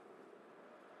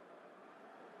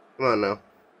 Come on now.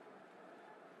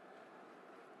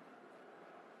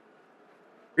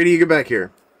 Greedy, you get back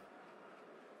here.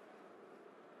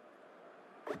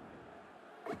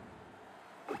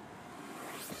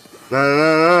 No, no,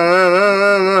 no, no,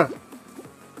 no, no.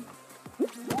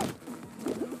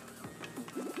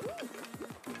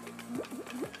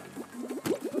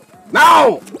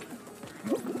 No!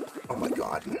 Oh my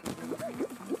god.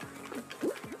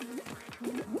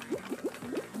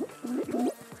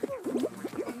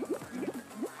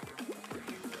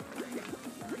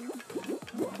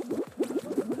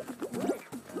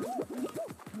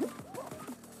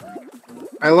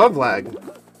 I love lag.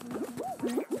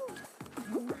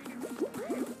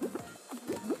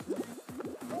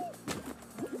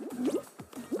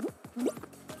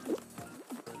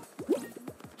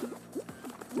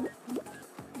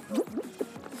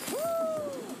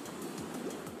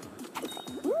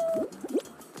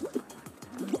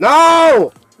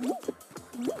 No!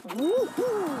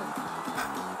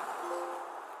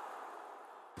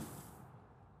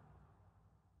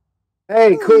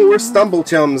 Hey, cool, we're stumble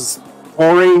chums.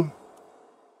 Boring.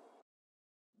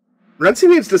 Renzi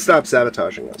needs to stop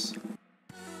sabotaging us.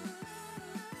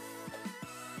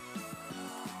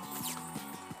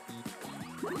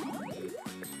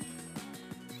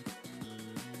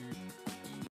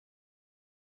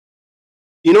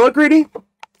 You know what, Greedy?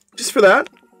 Just for that.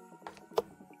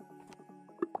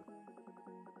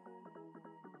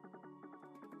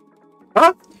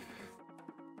 Huh?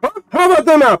 Huh? How about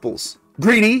them apples?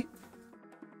 Greedy?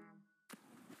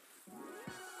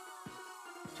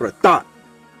 That's what I thought.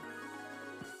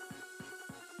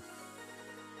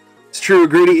 It's true,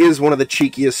 Greedy is one of the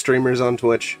cheekiest streamers on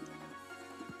Twitch.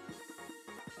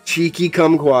 Cheeky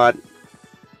kumquat.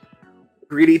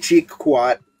 Greedy cheek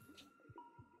quat.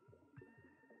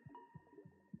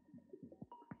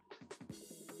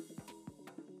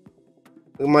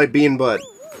 Look at my bean butt.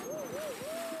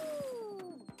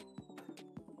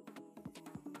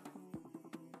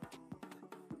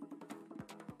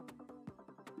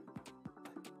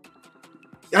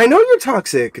 I know you're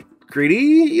toxic, Greedy.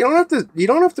 You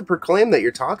don't have to proclaim that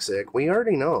you're toxic. We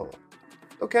already know.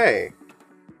 Okay.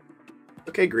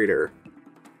 Okay, Greeter.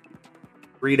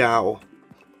 Greedow.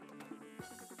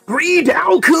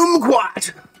 Greedow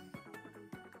kumquat!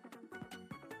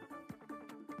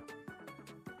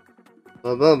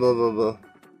 Blah blah blah blah blah.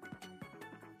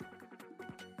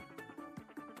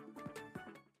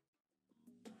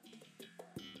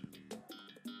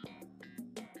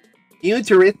 You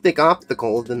terrific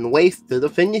obstacles and waste to the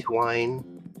finish line.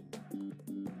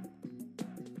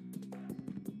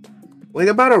 What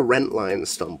about a rent line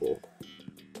stumble?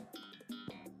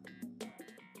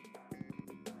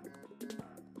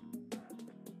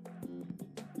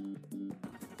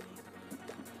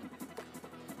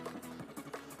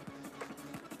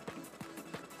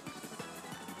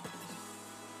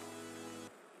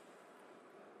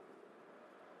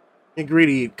 Hey,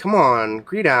 Greedy, come on,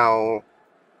 Greedow.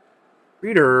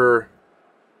 Reader.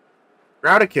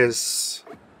 Graudicus.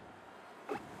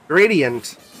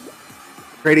 Gradient.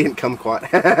 Gradient kumquat.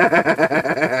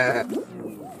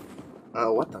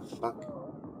 What the fuck?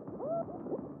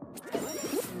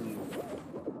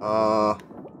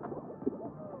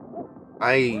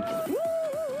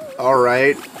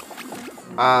 Alright.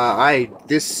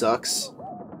 This sucks.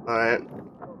 Alright.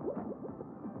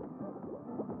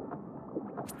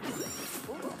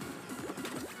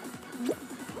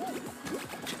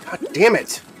 God damn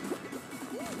it!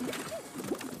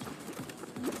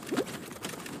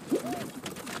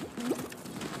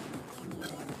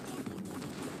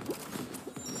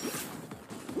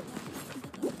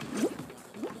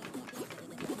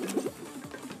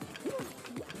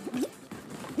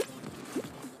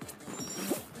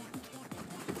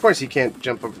 Of course you can't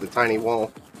jump over the tiny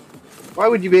wall. Why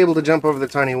would you be able to jump over the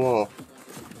tiny wall?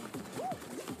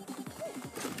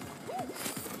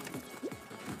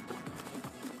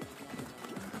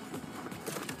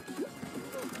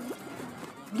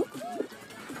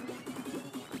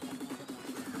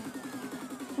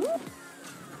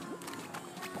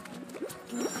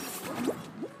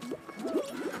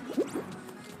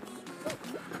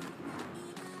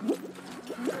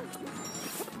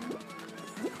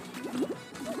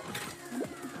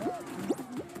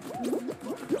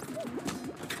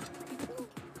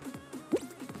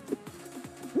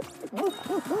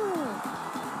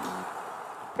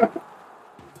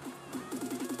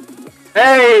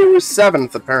 Hey, we're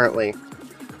 7th, apparently.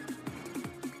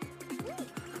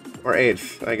 Or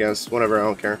 8th, I guess. Whatever, I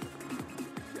don't care.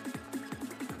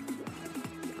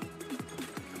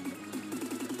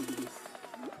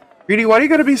 Greedy, why do you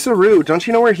gotta be so rude? Don't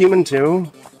you know we're human,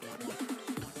 too?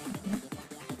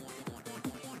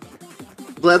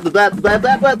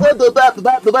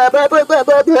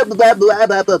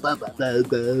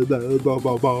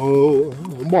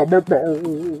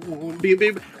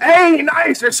 Hey,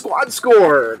 nice! Our squad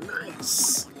score!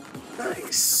 Nice!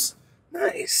 Nice!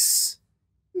 Nice!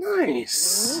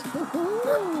 Nice!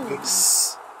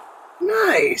 Nice!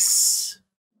 Nice!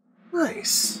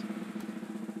 Nice!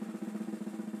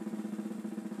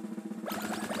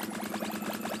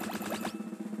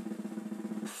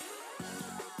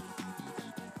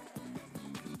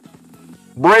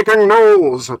 Breaking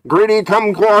news! Greedy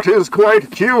Kumquat is quite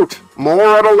cute!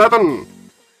 More at 11!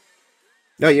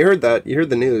 No, you heard that. You heard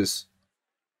the news.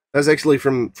 That was actually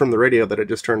from the radio that I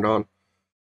just turned on.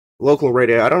 Local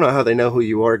radio. I don't know how they know who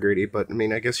you are, Greedy, but I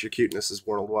mean, I guess your cuteness is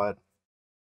worldwide.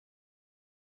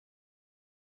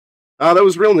 Oh, that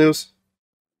was real news.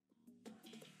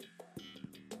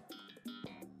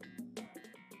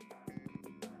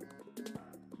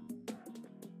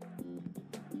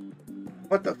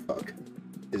 What the fuck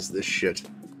is this shit?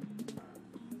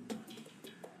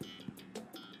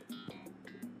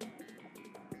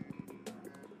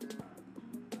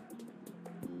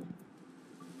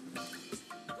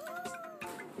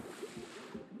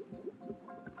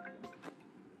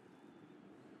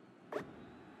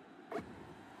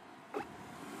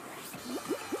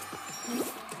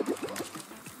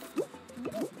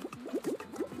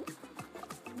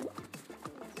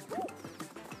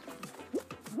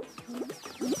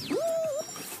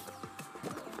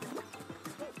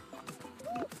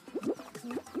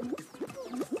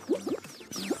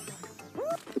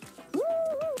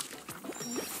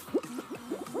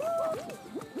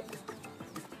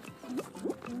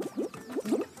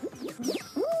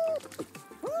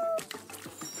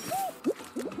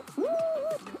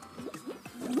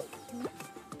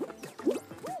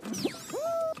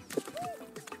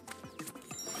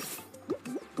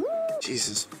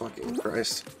 Jesus fucking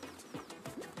Christ.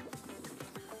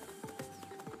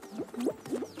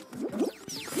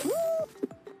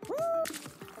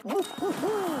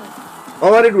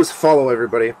 All I did was follow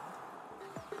everybody.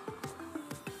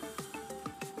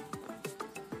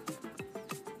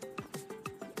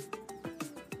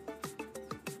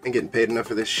 I'm getting paid enough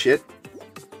for this shit.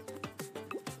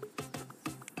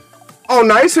 Oh,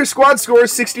 nice! Our squad score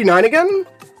is 69 again?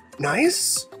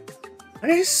 Nice!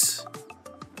 Nice!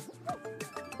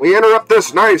 We interrupt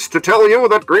this nice to tell you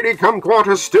that Greedy Kumquat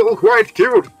is still quite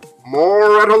cute.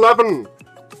 More at 11.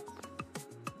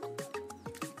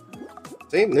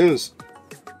 Same news.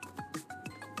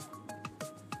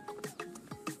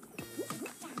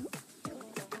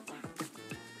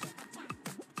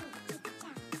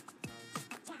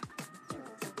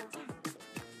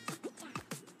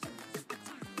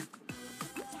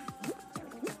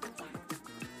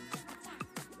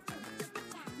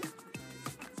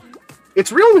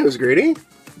 It's real news, Greedy.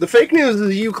 The fake news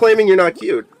is you claiming you're not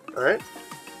cute, alright?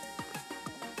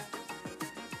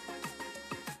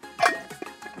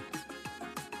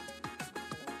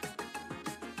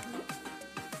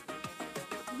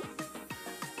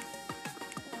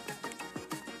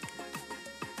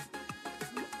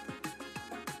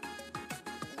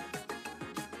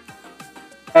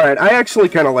 Alright, I actually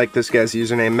kind of like this guy's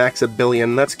username,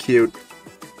 Max-a-Billion. That's cute.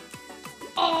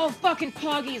 Oh, fucking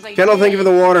poggies. Kendall, thank you for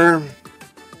the water.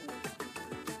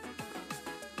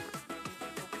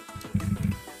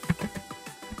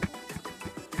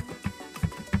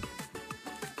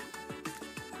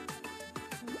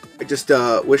 I just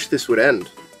wish this would end.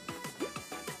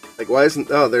 Like, why isn't...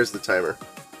 Oh, there's the timer.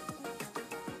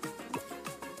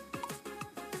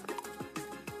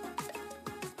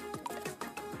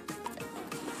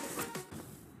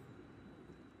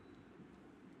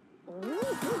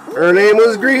 Her name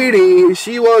was Greedy,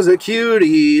 she was a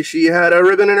cutie, she had a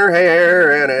ribbon in her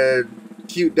hair and a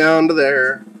cute down to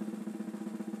there.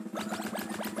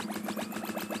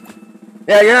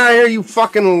 Yeah, get out of here, you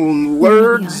fucking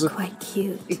lurds. You are quite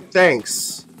cute. Hey,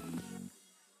 thanks.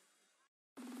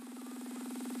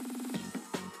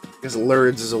 Because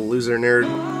lurds is a loser nerd.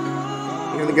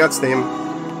 Look at the guts theme.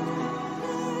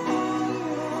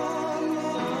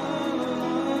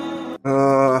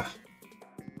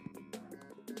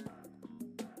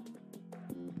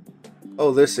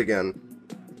 Oh, this again.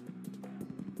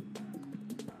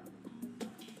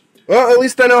 Well, at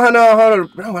least I know how to...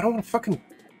 No, I don't want to fucking...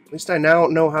 At least I now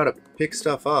know how to pick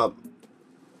stuff up.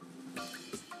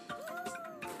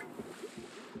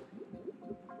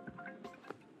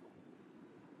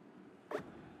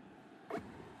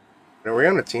 Are we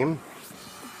on a team?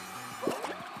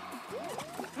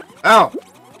 Ow!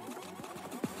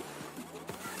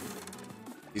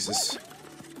 Jesus.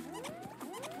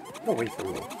 Get away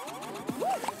from me.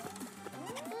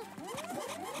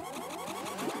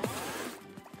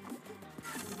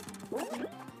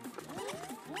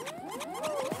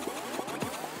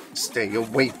 Stay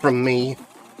away from me.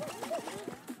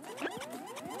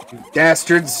 You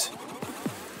dastards.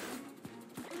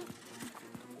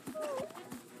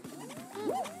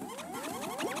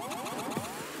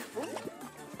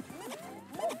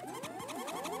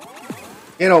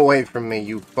 Get away from me,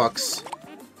 you fucks.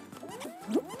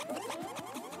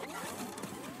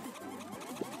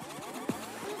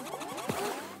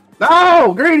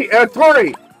 No! Greedy!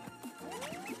 Tori!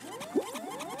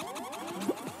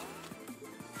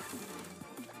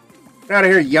 Get out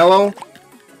of here, yellow!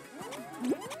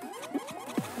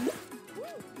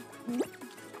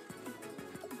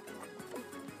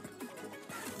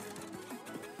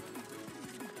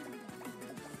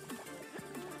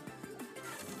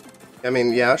 I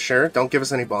mean, yeah, sure. Don't give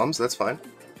us any bombs. That's fine.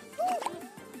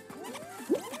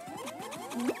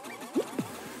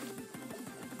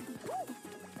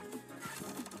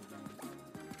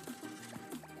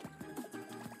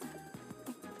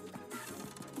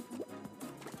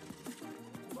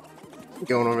 I'm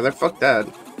going over there. Fuck that.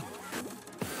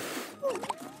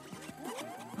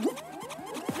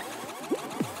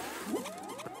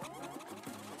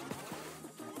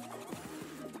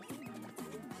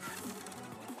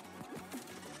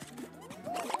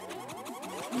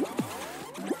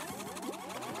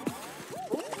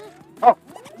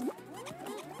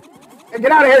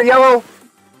 Get out of here, yellow!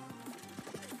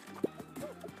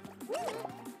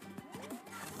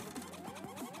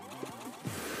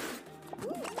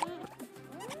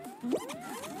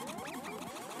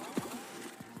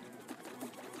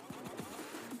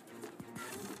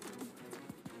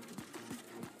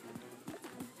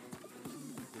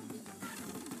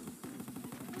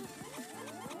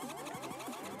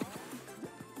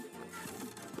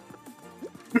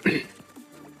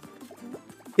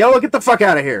 Yellow, get the fuck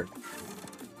out of here!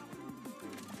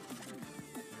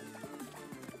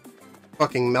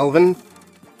 Fucking Melvin.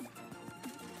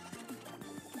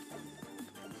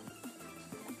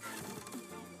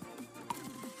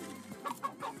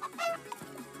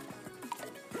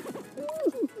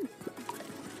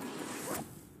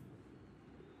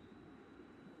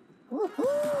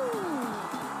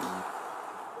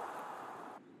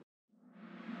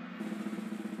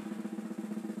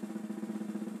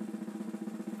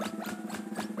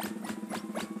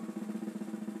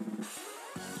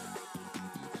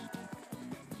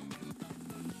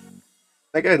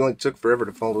 That guy like took forever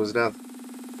to fall to his death.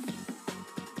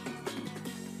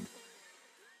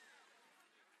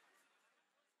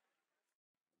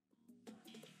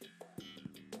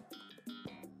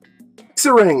 It's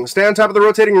a ring. Stay on top of the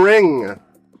rotating ring.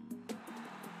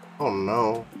 Oh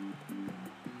no.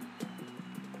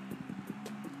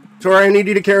 Tori, I need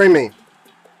you to carry me.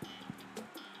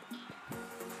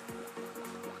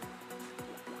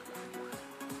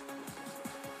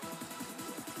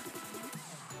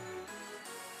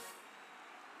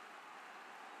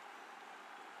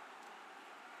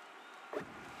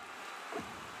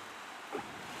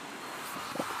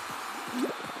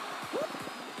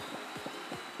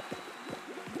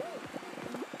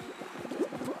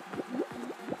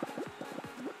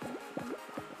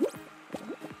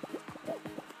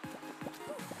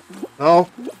 No.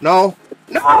 No.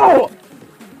 No!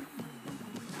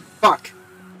 Fuck.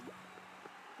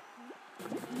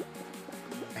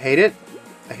 I hate it.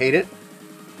 I hate it.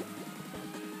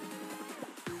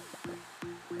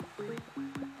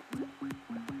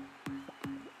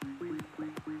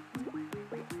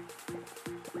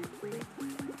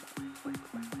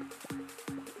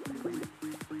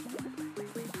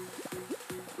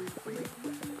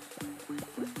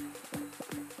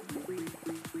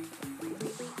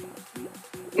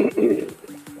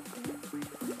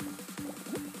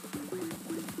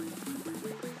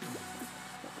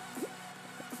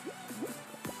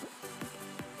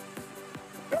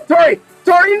 Sorry!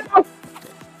 Sorry, no!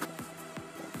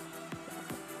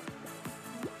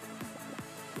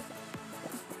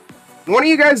 One of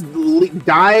you guys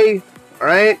die,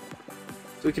 alright?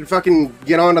 So we can fucking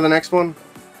get on to the next one.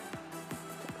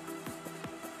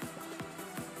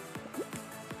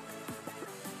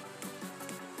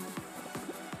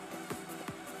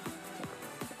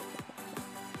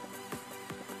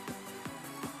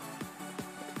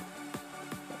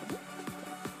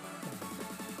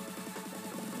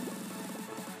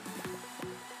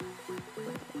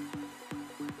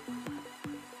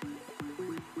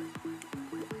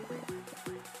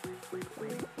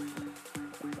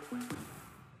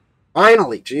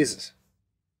 Finally, Jesus.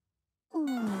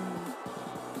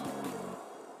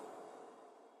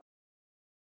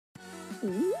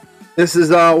 This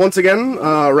is, once again,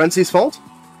 Renzi's fault.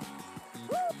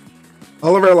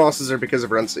 All of our losses are because of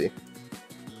Renzi.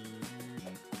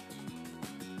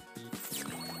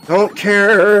 Don't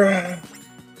care.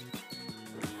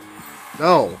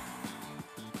 No.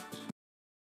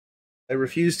 I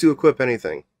refuse to equip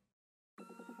anything.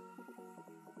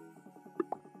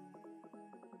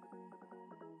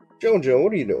 Jojo,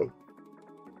 what are you doing?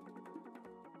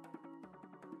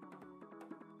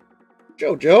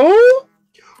 Jojo?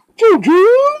 Jojo?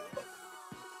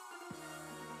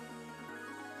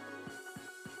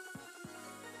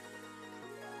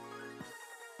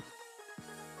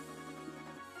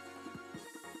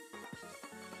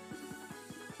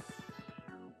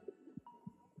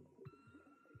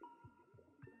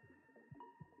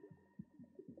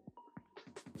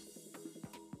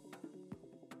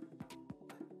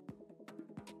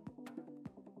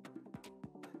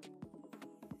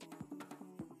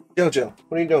 Jojo,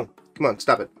 what are you doing? Come on,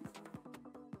 stop it.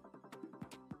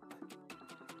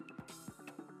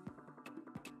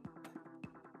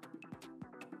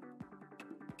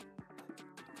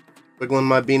 Wiggling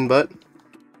my bean butt.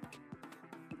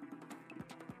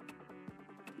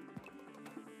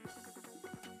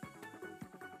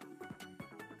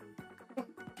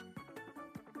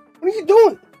 What are you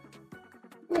doing?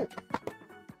 Come here.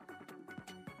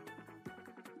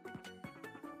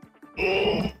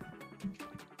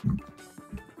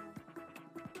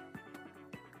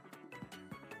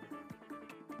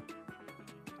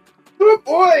 Good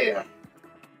boy!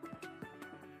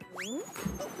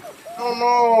 Oh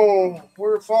no!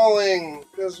 We're falling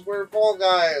because we're Fall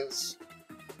Guys.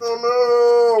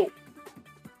 Oh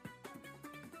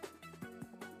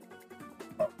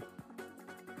no!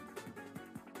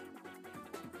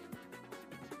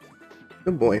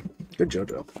 Good boy. Good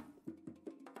Jojo.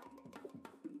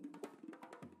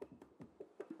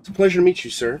 It's a pleasure to meet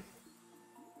you, sir.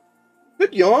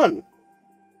 Good yawn.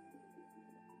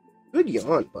 Good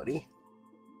yawn, buddy.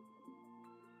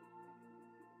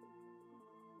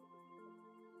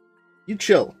 You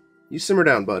chill. You simmer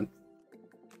down, bud.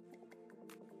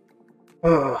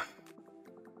 Ugh.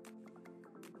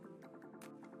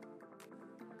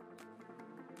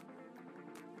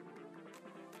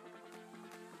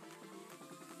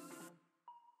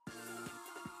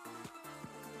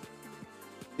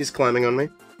 He's climbing on me.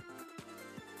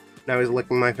 Now he's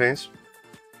licking my face.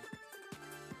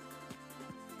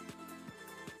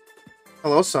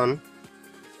 Hello, son.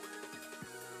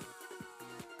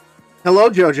 Hello,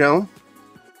 Jojo.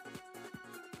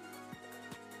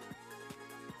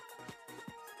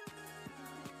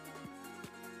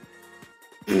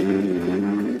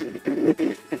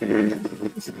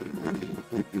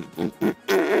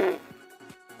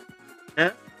 Huh?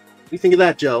 What do you think of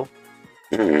that, Joe?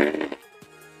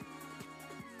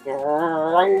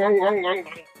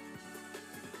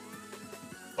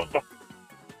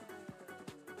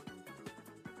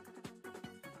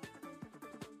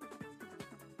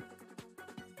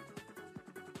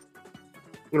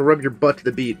 I'm gonna rub your butt to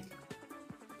the beat.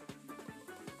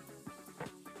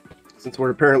 Since we're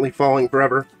apparently falling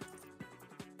forever.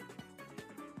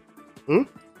 Hmm?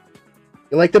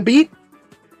 You like the beat?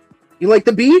 You like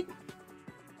the beat?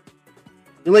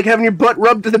 You like having your butt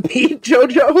rubbed to the beat,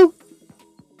 Jojo?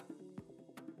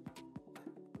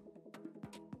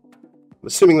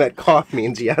 assuming that cough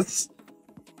means yes.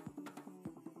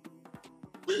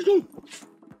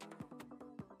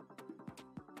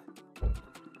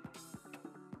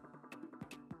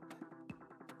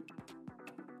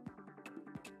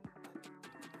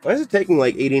 Why is it taking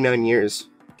like 89 years?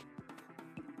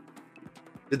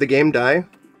 Did the game die?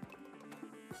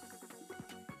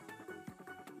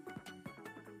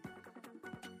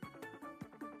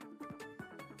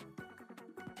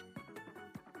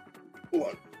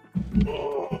 What?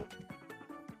 Oh.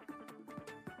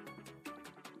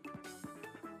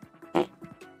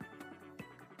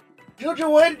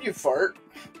 Jojo, why did you fart?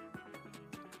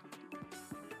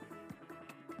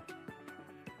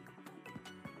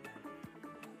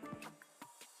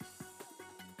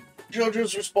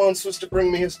 Jojo's response was to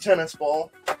bring me his tennis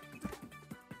ball.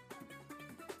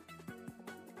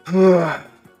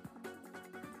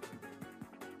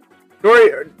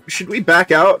 Dory, should we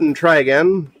back out and try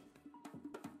again?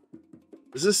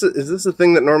 Is this a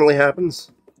thing that normally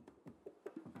happens?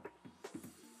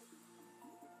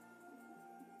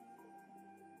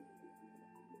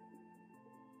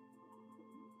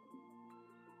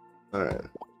 Alright.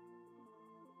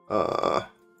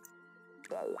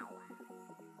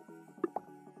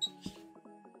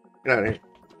 Get out of here.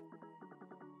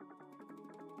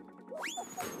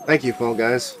 Thank you, Fall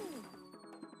Guys.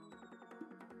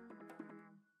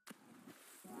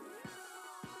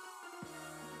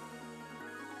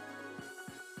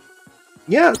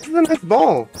 Yeah, this is a nice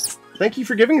ball. Thank you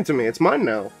for giving it to me. It's mine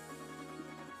now.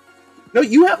 No,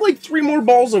 you have like 3 more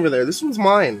balls over there. This one's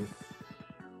mine.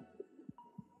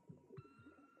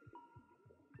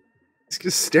 He's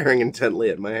just staring intently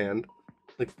at my hand.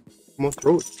 Like, I'm gonna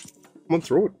throw it. I'm gonna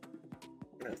throw it.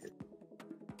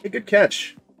 Hey, good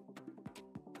catch.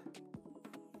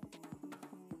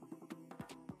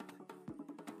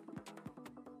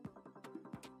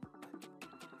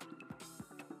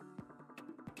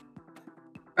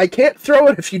 I can't throw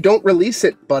it if you don't release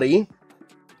it, buddy.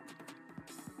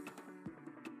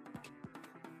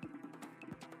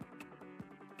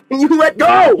 And you let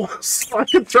go! So I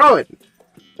can throw it.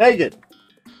 Take it.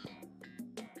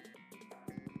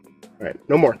 Alright,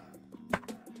 no more.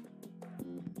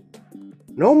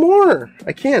 No more!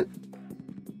 I can't.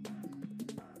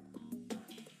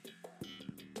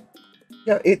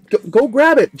 Yeah, go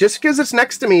grab it. Just because it's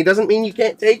next to me doesn't mean you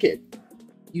can't take it.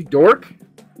 You dork.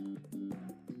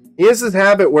 He has this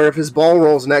habit where if his ball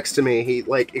rolls next to me, he,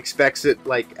 like, expects it,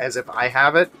 like, as if I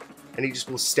have it, and he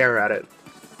just will stare at it.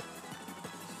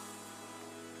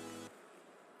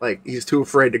 Like, he's too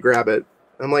afraid to grab it.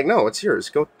 I'm like, no, it's yours.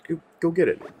 Go get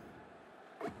it.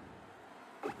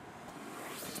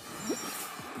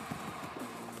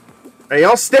 Hey,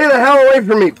 y'all stay the hell away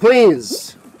from me,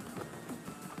 please!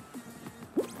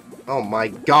 Oh my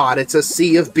god, it's a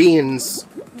sea of beans!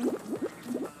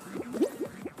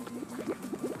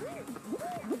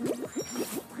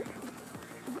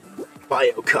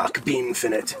 Biocock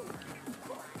Beanfinite.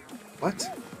 What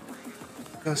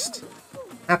just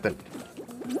happened?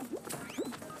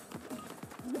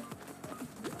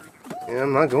 Yeah,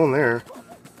 I'm not going there.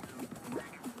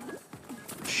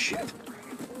 Shit.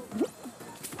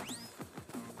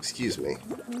 Excuse me.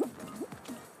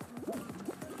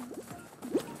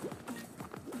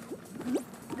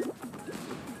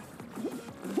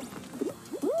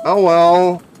 Oh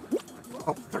well.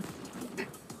 Oh, at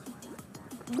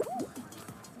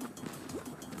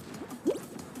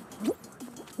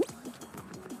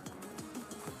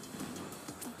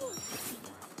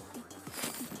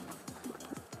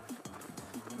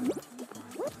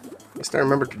least I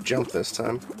remembered to jump this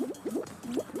time.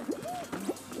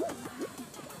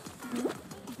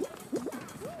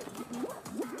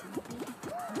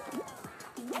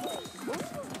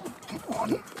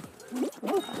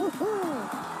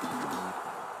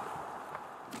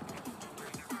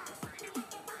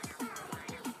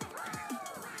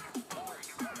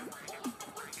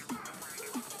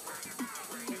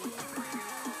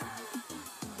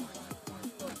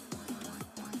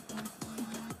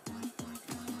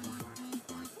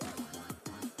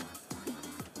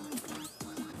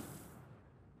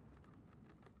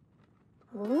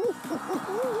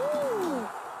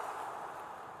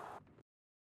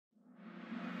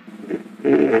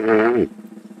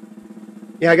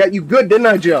 Yeah, I got you good, didn't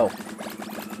I, Joe?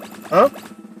 Huh?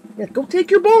 Yeah, go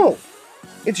take your ball.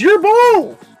 It's your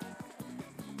ball.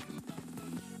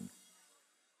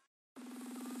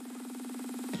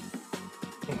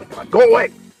 Oh my god, go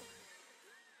away.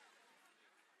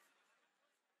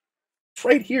 It's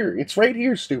right here. It's right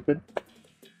here, stupid.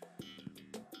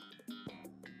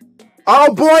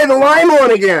 Oh boy, the lime one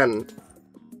again.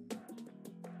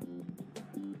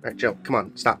 All right, Joe, come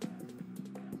on, stop.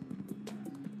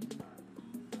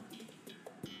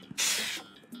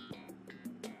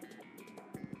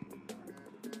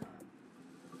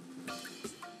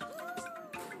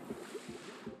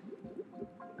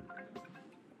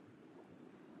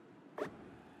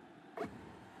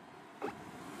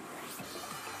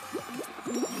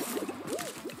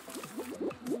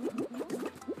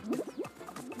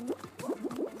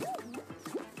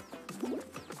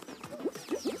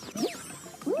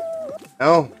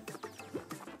 Oh.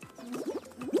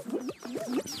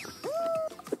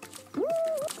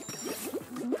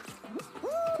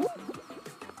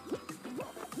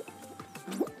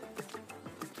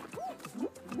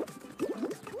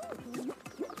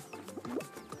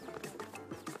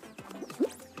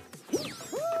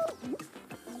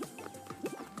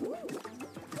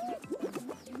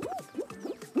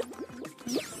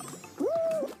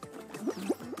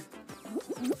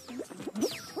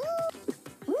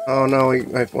 Oh no,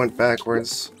 I went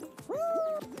backwards.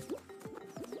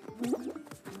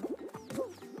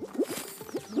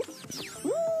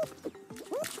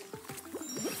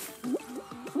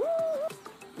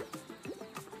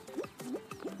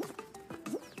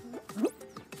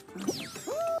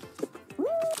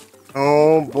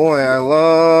 Oh boy, I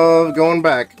love going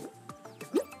back.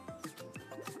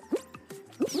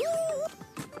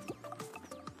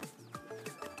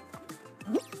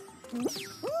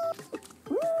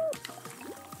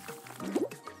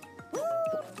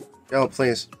 Go,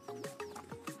 please.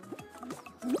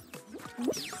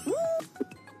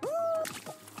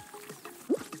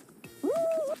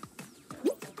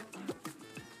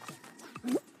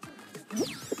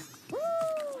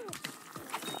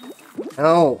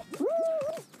 No.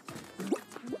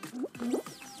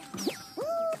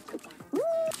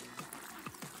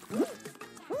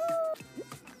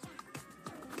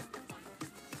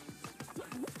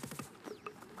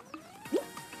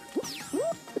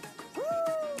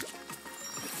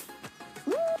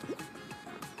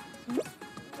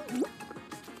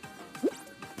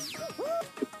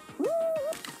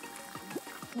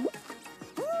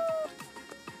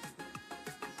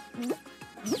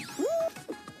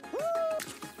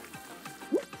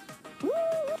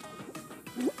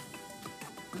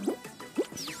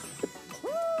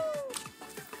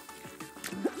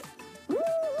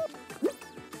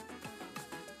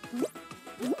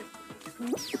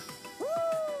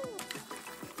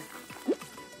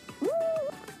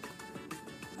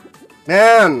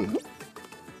 Man!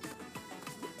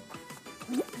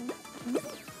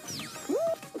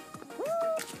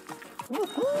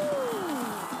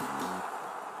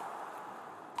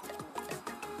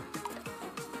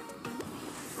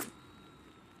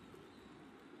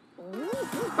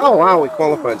 Oh wow, we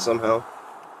qualified somehow.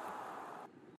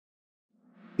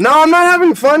 No, I'm not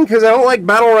having fun because I don't like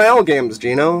Battle Royale games,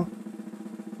 Gino.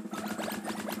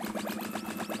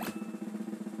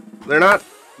 They're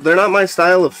not my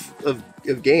style of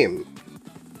game.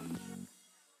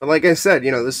 But like I said,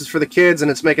 you know, this is for the kids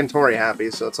and it's making Tori happy,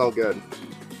 so it's all good.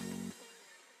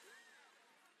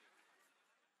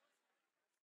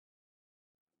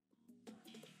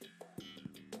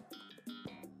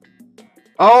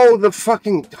 Oh, the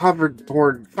fucking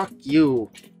hoverboard. Fuck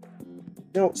you.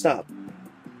 Don't stop.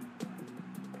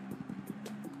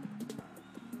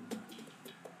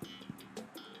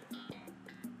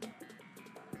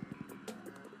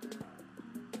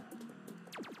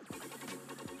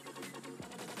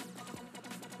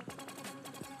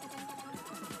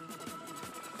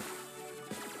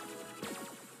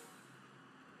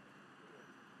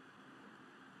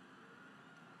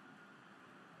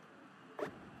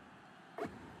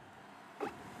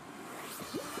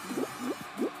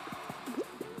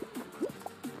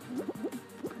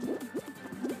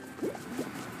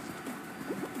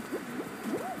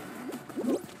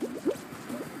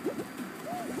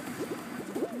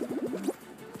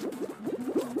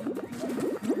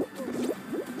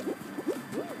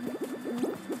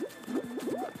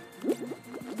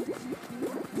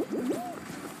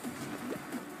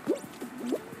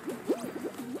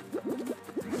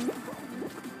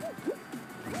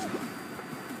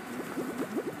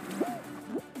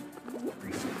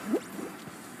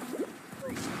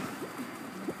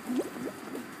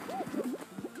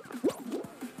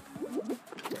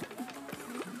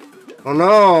 Oh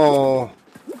no!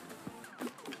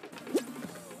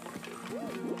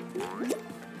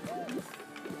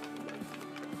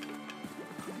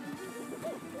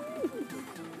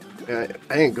 Yeah,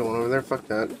 I ain't going over there, fuck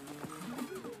that.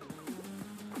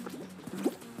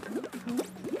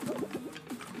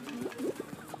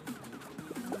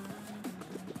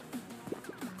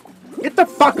 Get the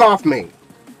fuck off me!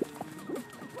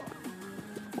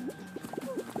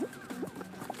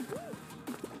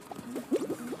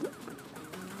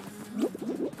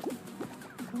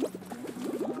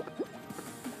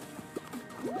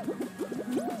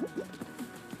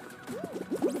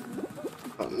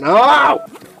 Oh, no!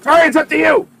 Sorry, it's up to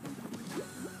you!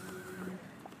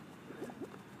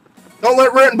 Don't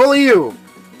let Rent bully you!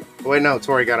 Oh, wait, no,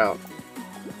 Tori got out.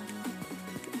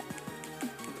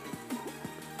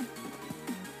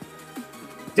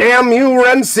 Damn you,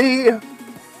 Rency!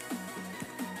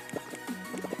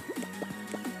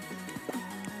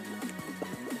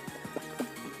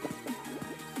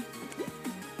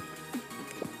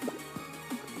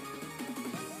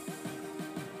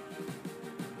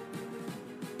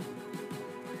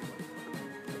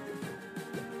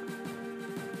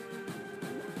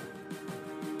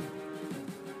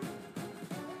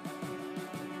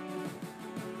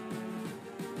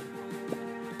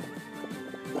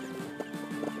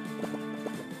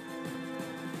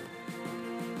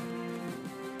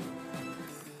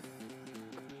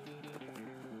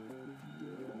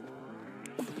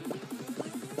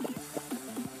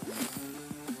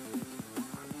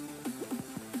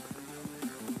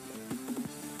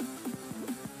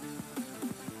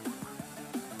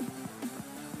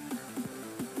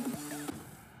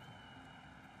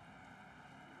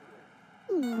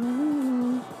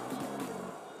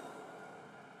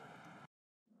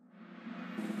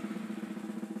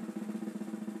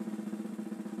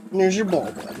 Here's your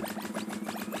ball, bud.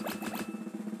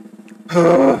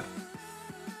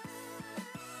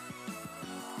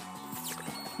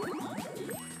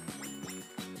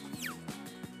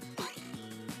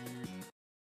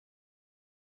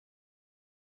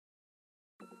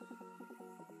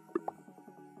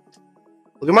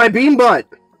 Look at my bean butt.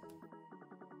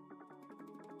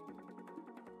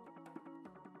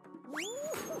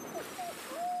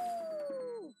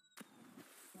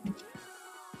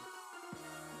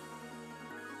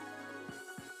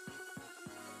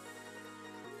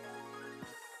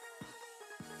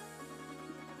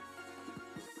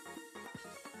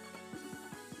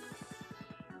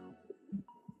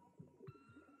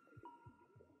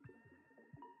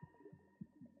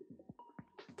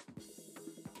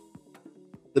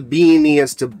 The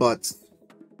beaniest of butts.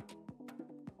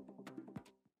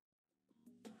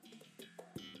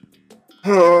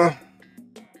 Yeah,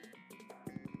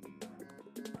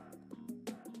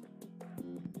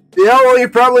 well, you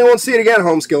probably won't see it again,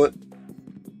 Home Skillet.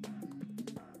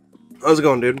 How's it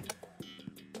going, dude?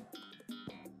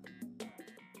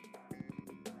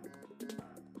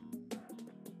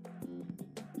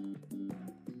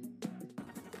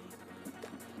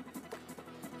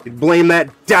 You blame that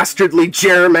dastardly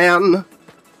chairman.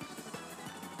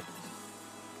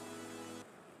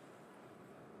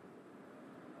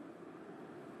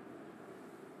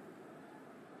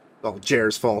 All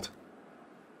Jer's fault.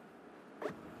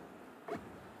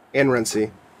 And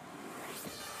Rency.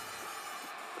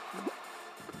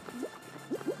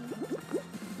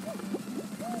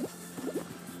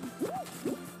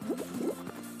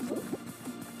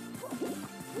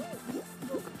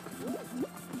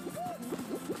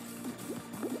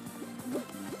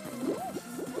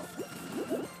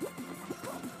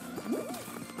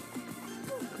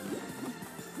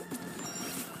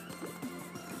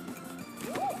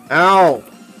 Ow!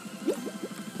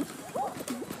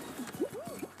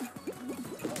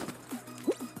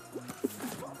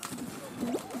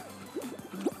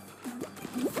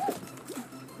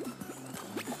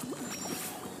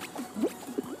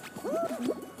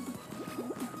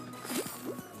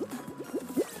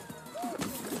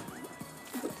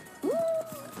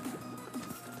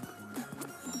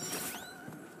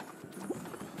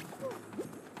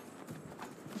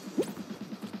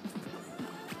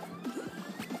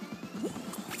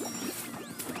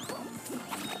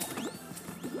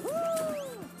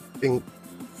 Bing.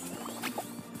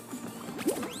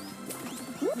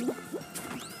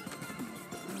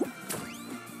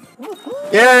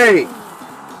 Yay!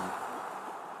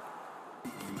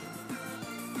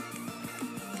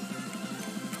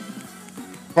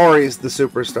 Corey's the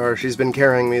superstar. She's been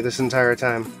carrying me this entire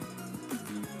time.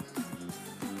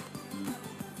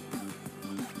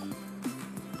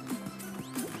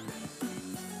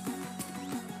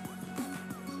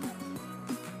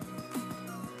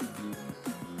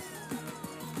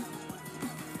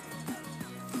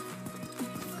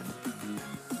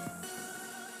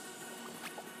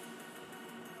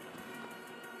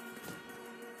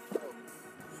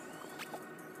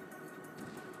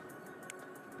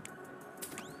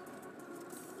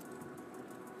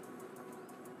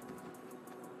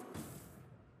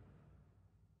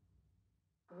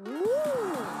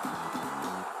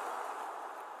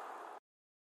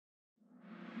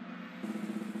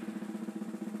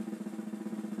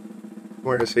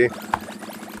 Where is he?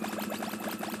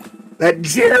 That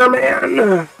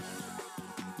Jerman!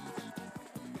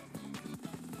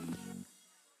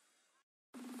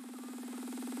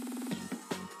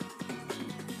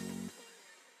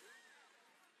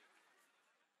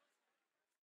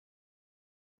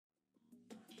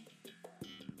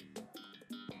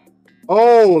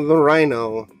 Oh, the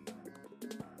rhino.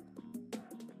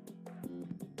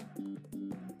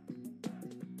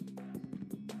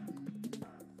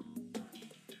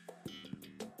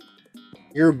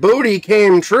 Your booty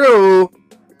came true.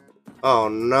 Oh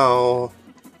no.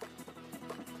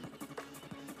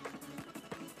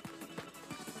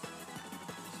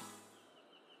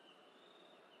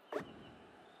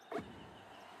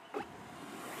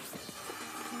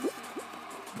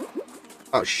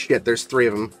 Oh shit, there's 3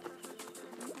 of them.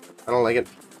 I don't like it.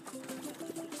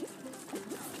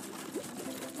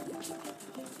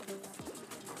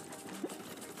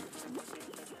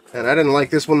 And I didn't like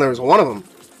this when there was 1 of them.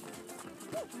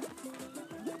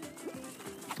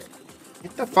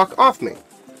 Get the fuck off me,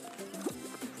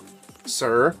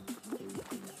 sir.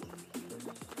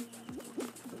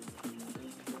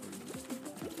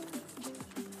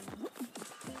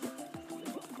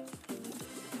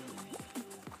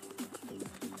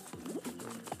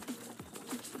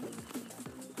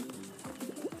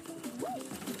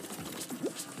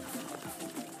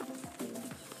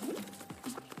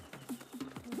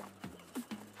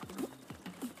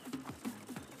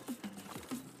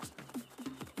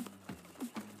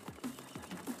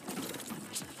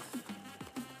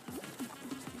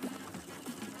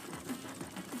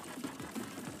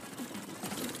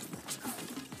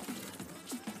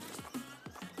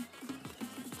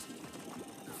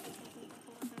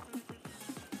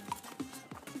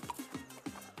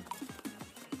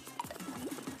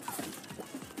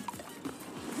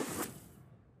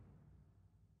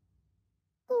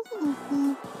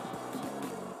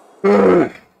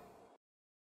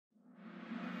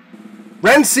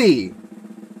 Renzi!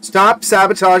 Stop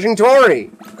sabotaging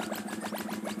Tori!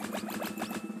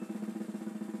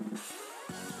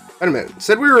 Wait a minute. It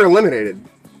said we were eliminated.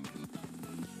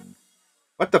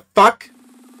 What the fuck?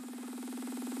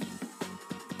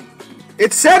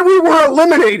 It said we were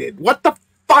eliminated! What the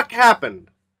fuck happened?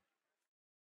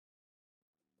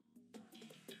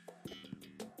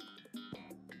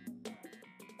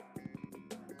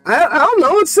 I don't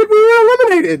know. It said we were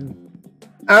eliminated.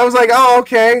 I was like, oh,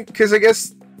 okay, because I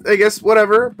guess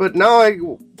whatever. But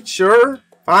no, sure,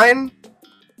 fine,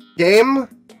 game.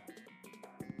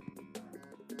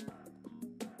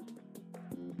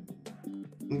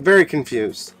 I'm very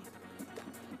confused.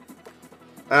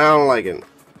 I don't like it.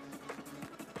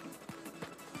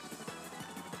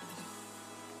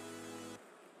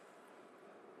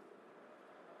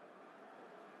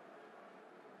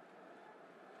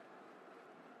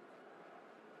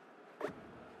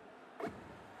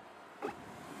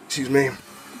 Excuse me.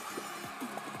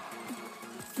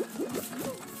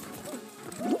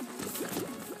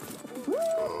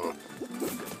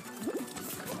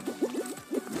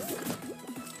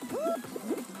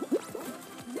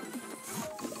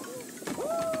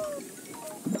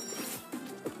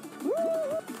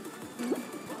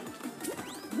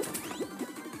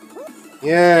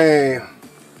 Yay.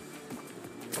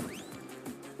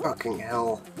 Fucking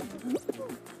hell.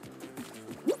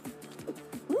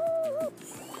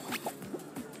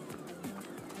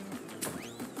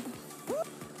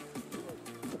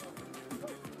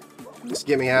 Just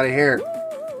get me out of here.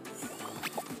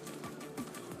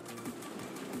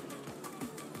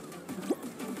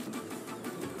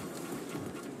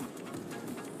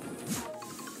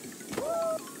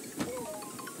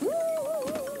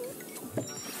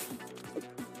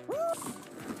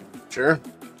 Sure.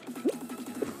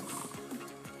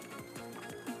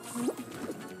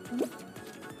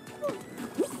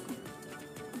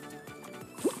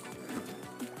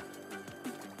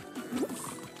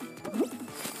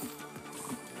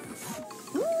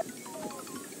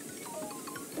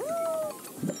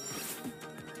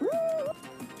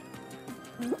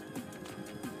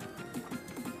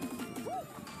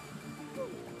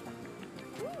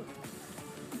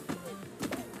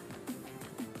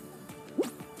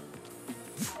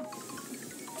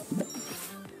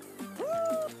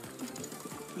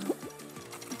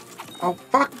 Oh,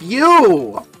 fuck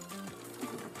you!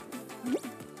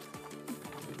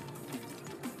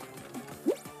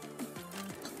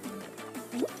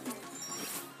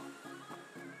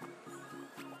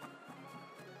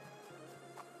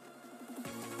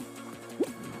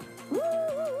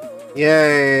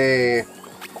 Yay!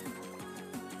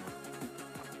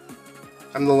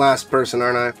 I'm the last person,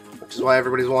 aren't I? Which is why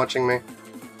everybody's watching me.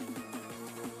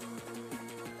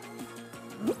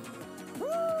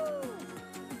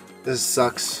 This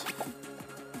sucks.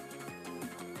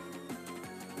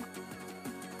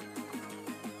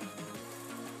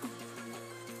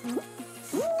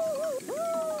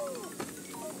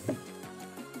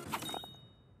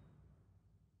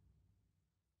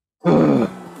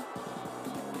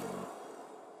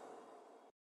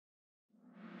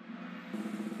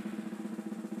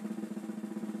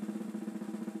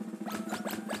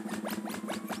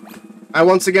 I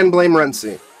once again blame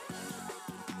Renzi.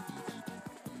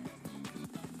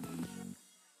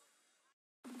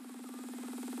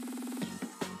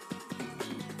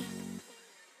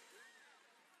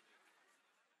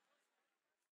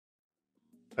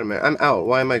 Wait a minute, I'm out.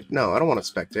 Why am I... No, I don't want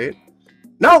to spectate.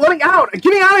 No, let me out! Get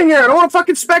me out of here! I don't want to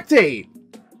fucking spectate!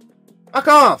 Fuck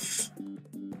off!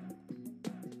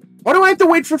 Why do I have to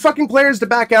wait for fucking players to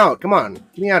back out? Come on,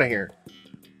 get me out of here.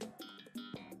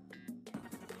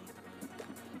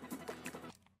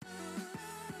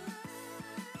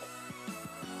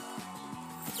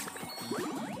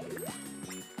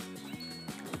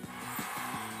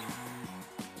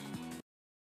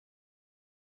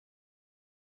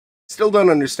 Still don't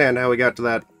understand how we got to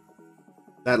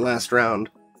that last round,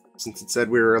 since it said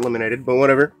we were eliminated, but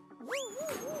whatever.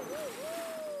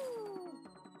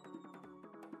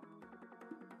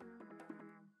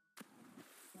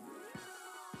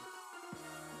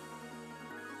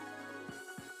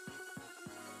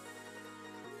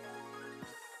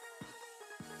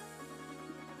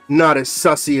 Not as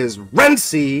sussy as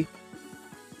Renzi!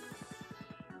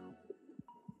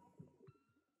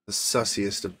 The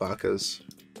sussiest of bakas.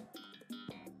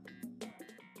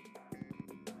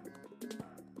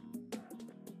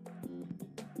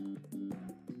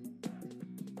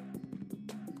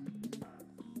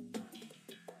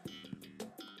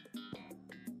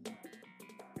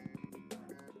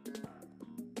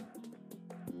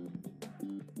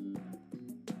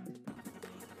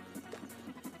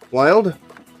 Wild.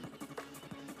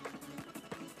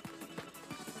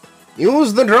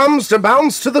 Use the drums to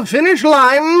bounce to the finish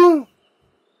line.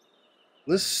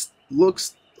 This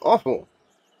looks awful.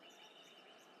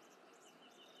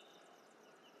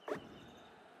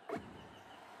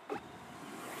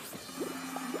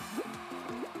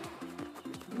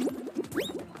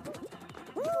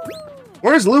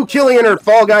 Where's Lou Killian or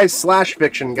Fall Guys slash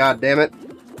fiction? God damn it!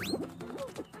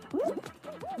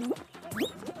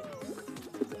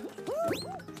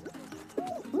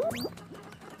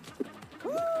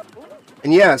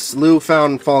 And yes, Lou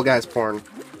found Fall Guys porn.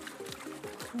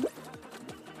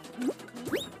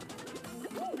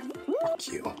 Fuck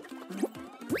you.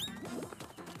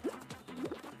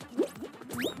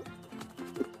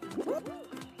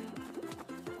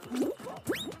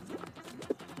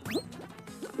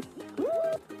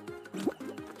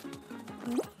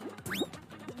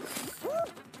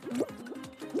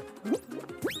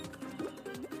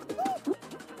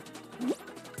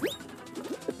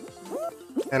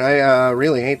 And I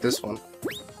really hate this one.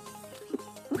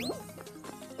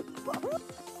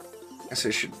 Guess I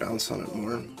should bounce on it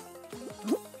more.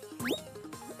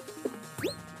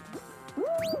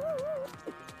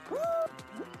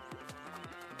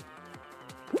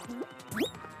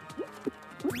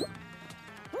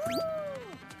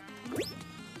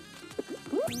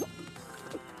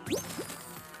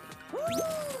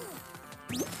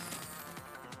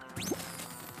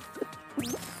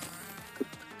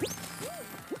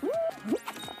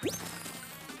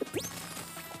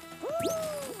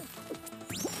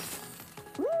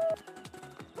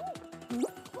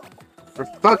 For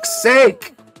fuck's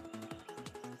sake!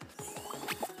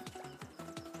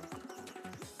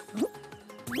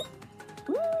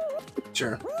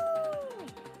 Sure.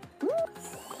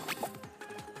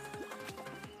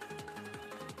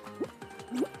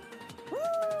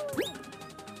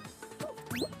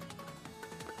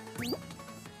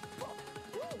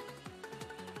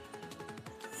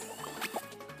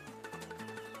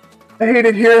 I hate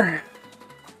it here.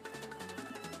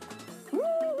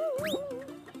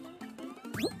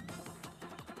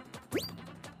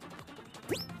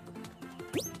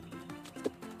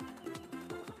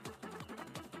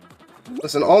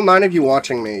 Listen, all 9 of you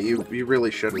watching me, you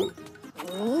really shouldn't.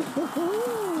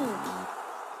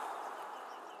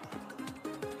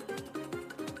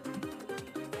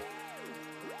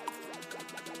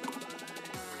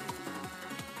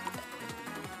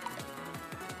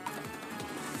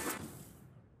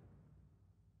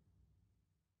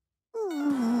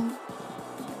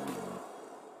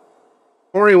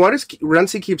 Ori, why does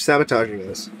Renzi keep sabotaging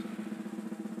this?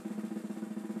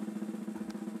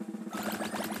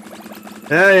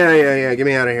 Yeah, get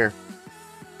me out of here.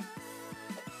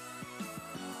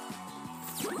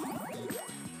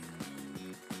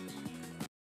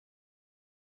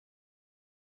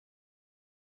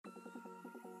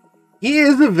 He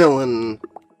is a villain.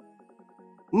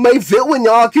 My villain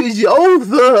arc is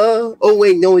over. Oh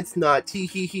wait, no it's not.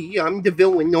 Hee. I'm the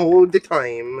villain all the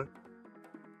time.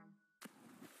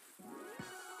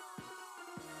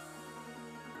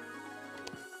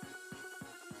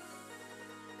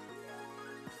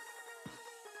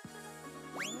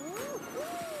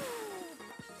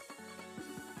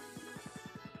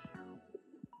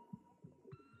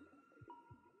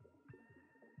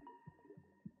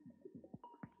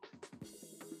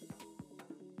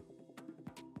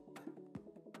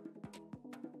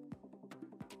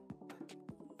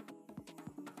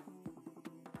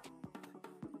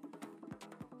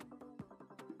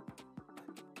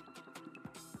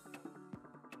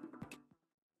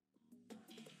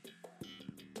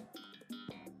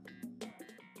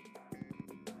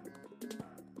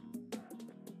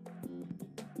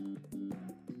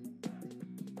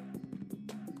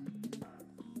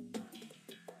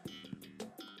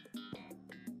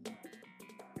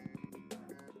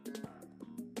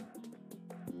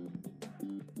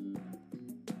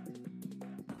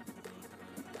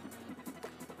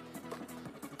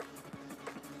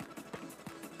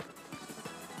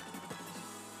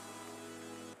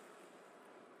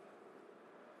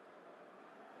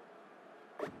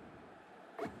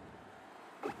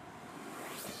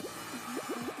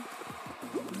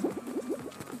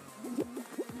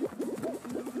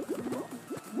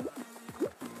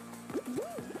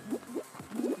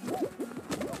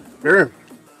 Sure.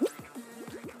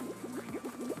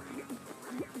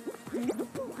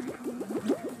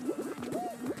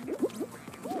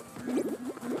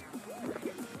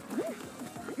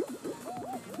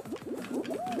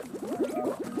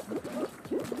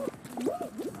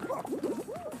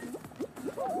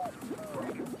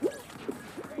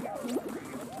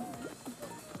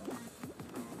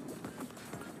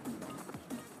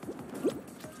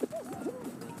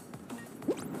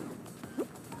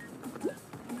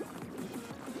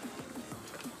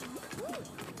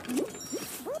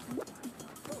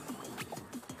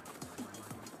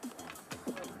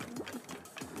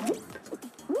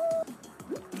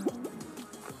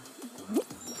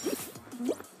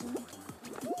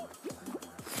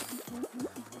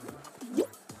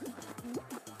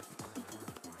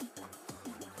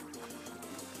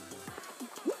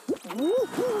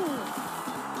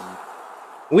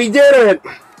 We did it!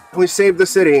 We saved the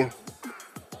city.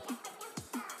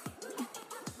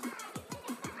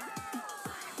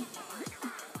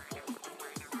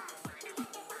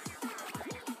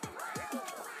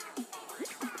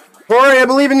 Corey, I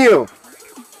believe in you!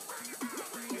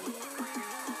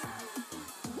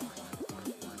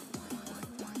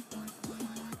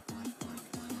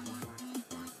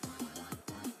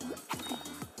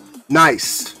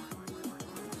 Nice.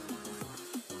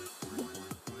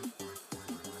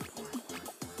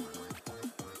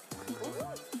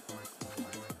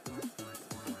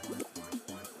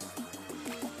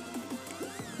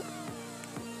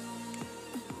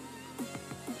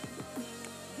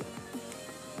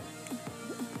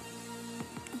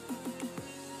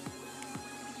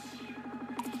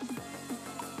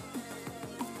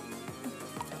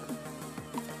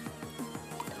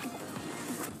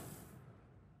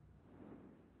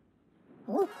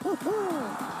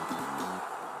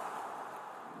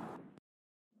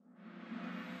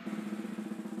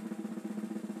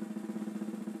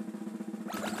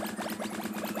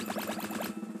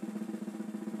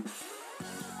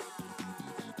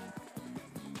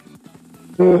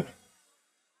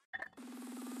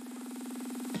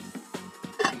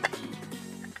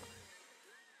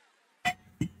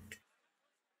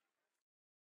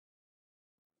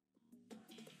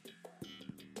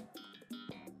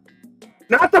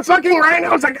 Not the fucking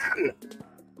rhinos again!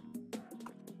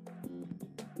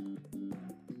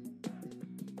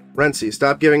 Renzi,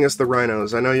 stop giving us the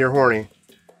rhinos. I know you're horny.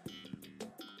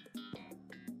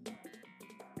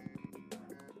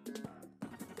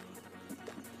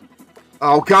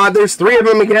 Oh god, there's 3 of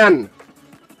them again!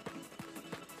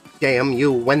 Damn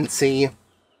you, Wency.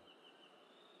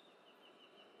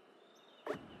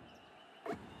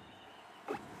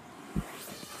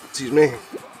 Excuse me.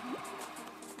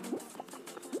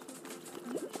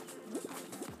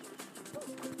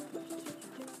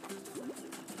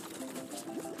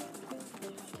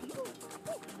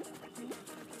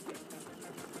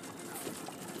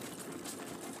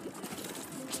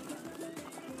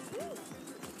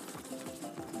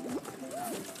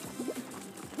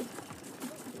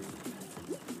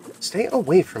 Stay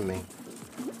away from me.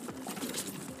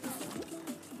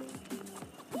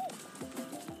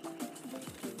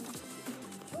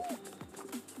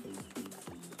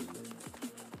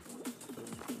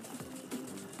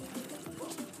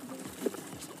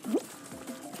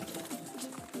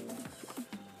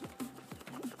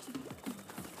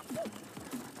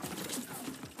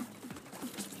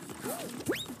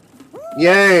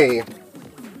 Yay!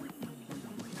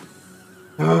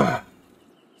 Ugh.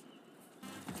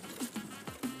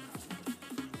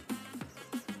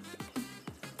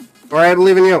 Alright, I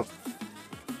believe in you.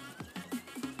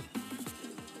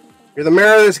 You're the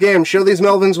mayor of this game. Show these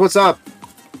Melvins what's up.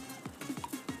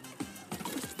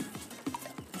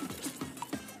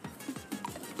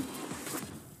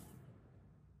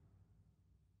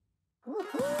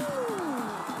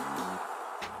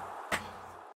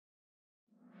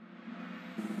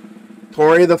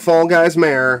 Tori, the Fall Guys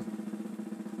mayor.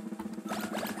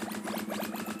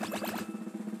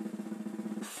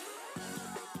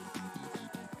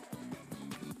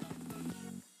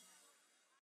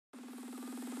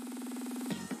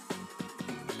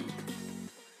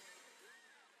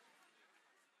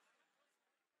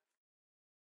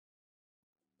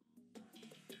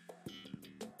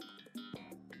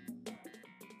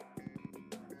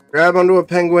 Grab onto a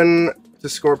penguin to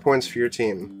score points for your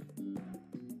team.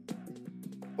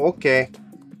 Okay.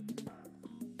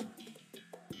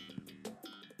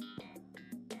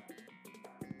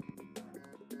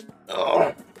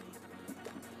 Oh.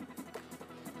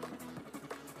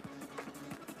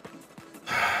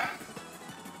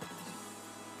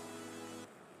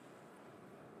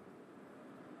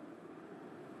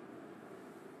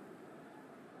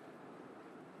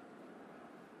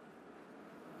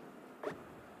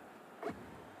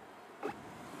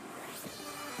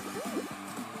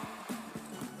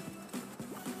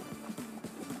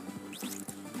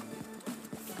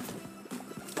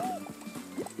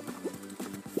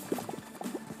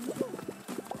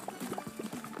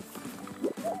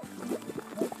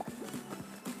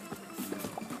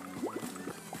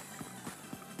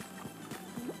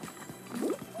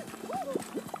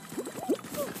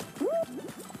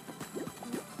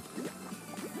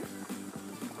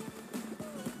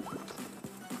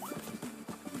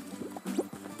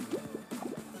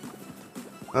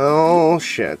 Oh,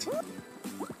 shit.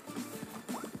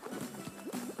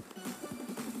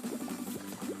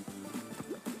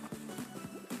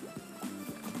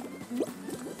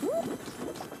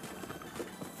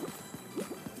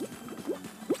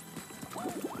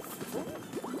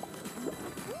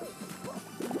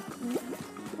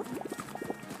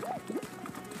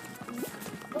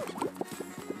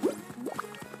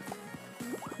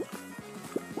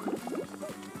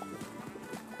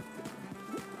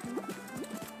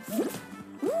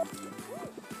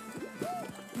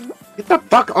 Get the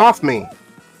fuck off me!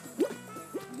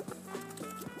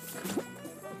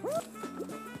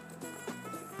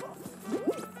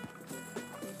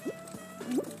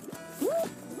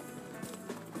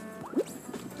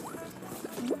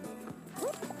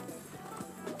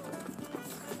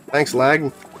 Thanks,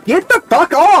 lag. Get the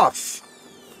fuck off!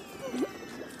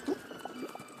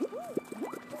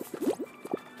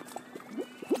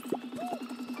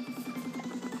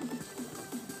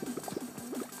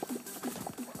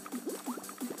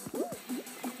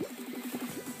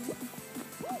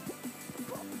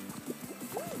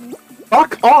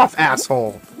 Fuck off,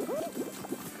 asshole!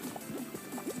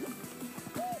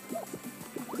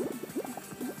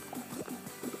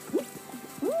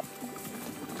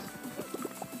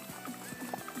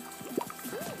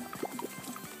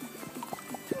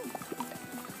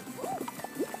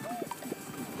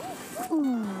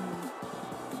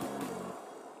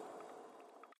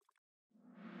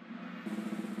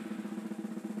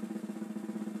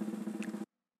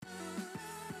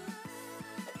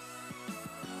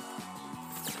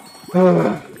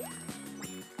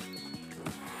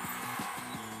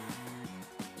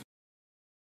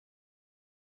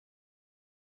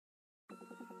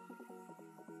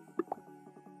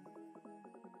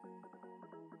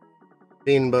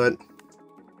 Bean butt.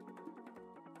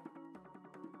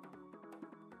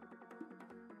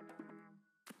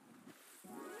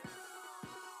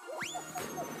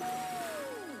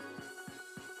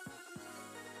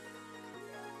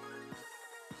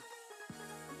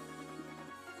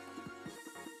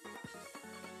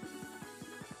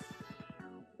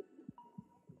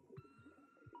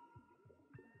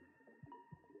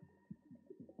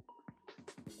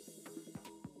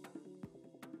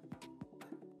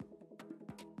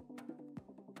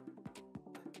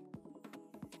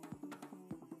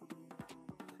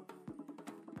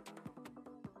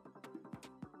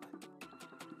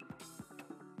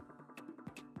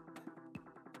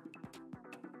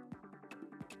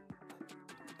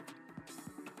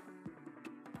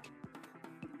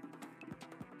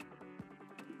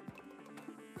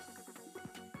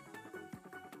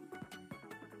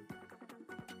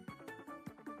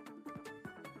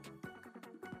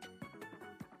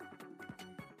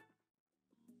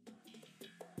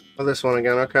 Oh, this one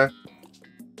again, okay.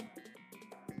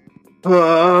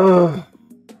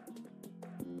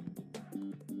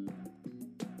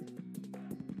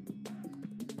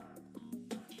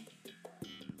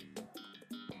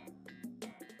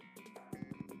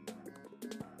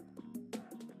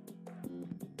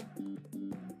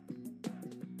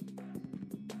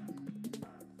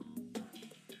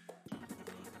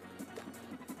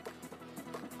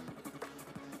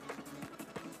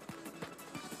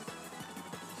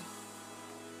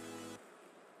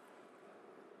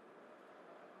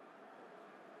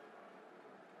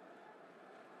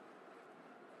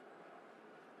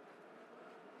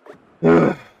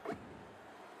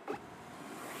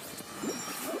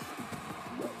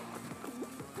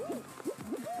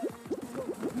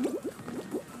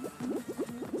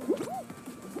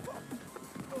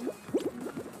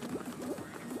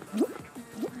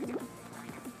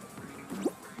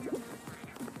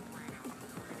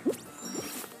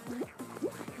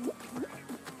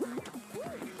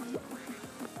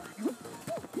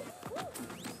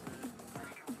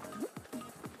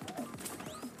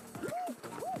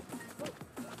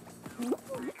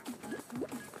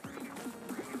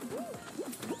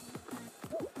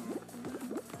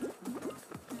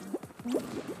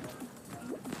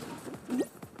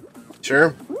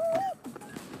 Sure.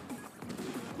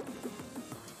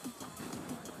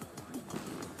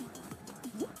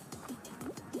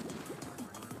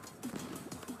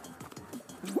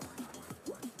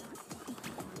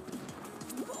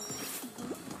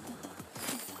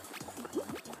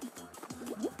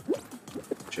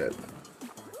 Shit.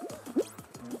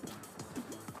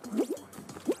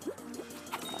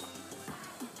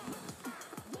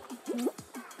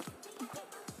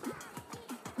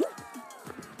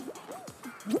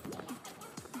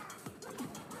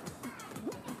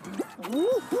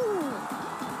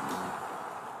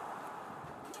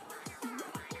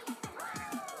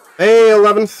 Hey,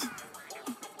 11th.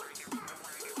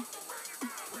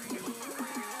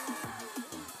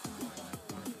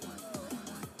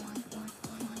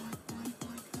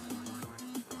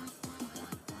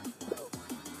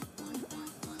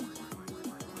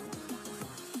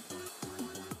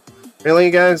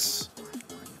 Really, guys?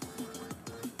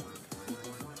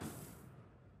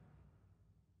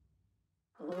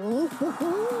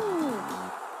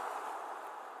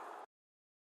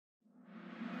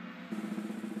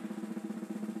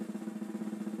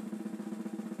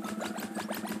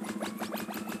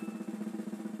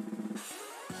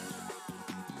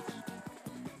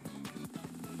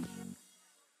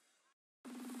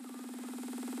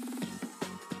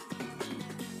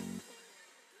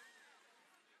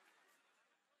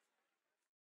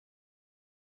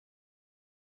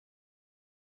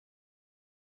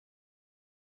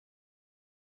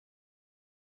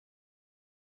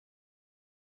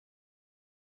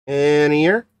 In a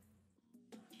year?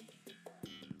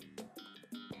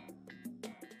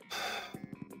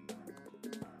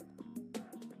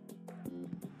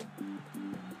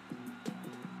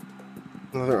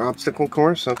 Another obstacle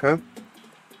course, okay.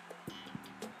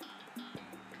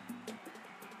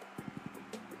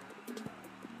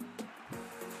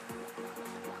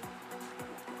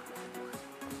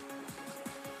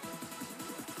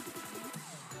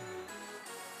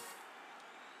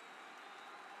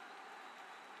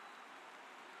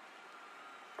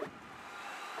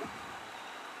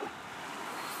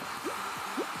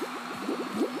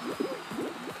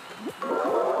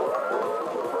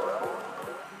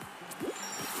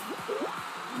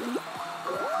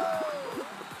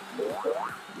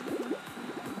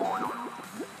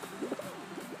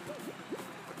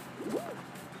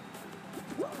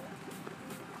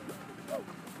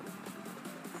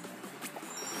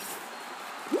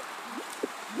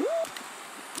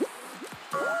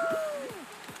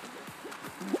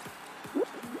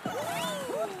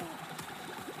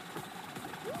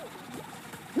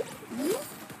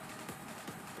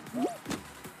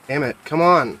 Damn it, come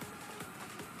on.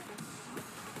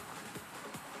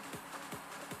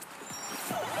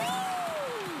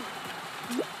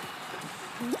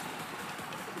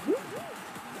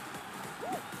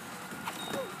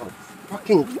 Oh,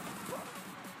 fucking...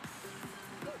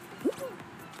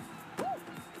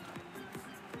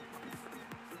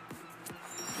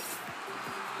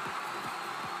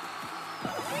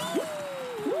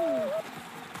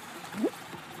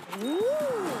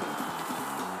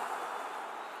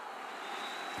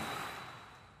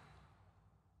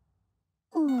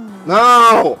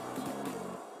 No!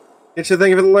 Get your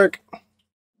thing for the lurk.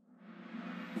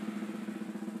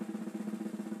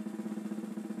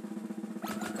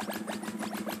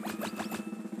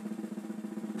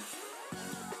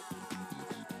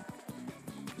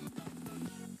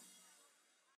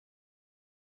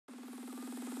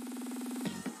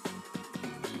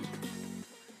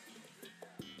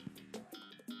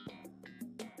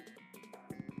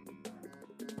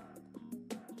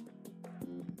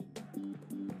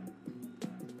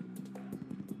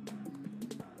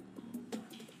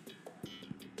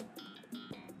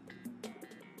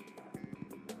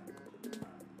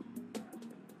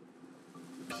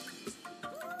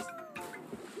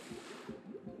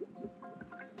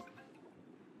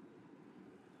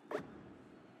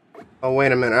 Oh,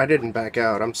 wait a minute. I didn't back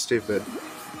out. I'm stupid.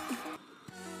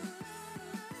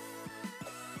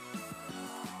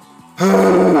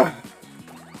 Yeah.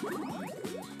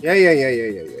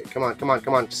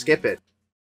 Come on. Skip it.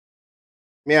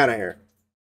 Get me out of here.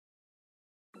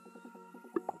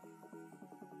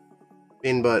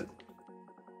 Bean butt,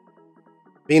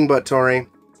 Tori.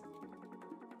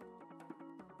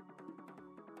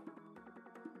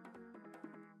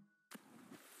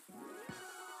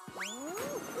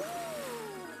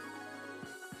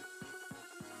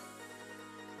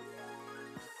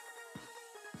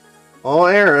 Oh,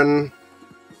 Aaron.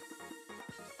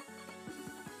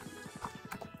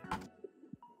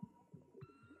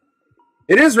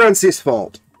 It is Rency's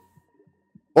fault.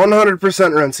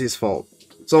 100% Rency's fault.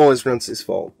 It's always Rency's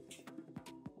fault.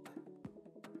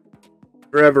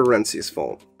 Forever Rency's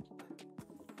fault.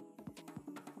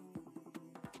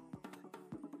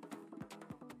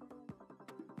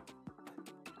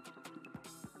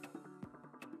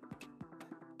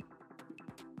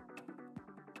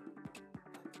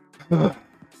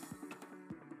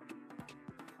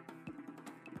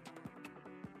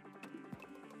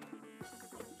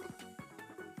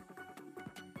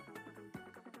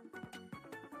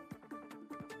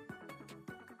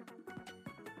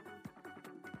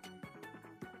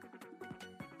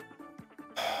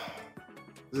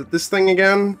 Is it this thing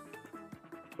again?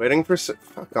 Waiting for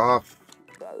fuck off.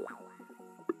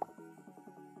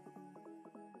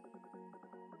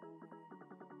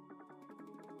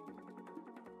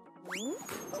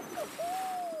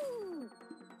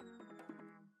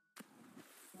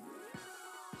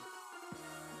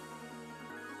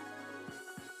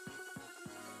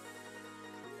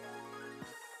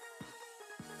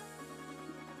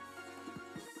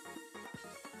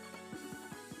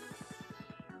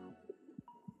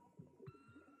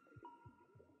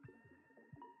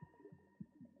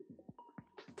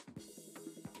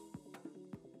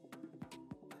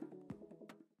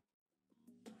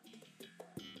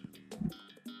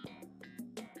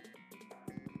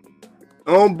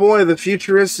 Oh boy, the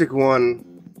futuristic one.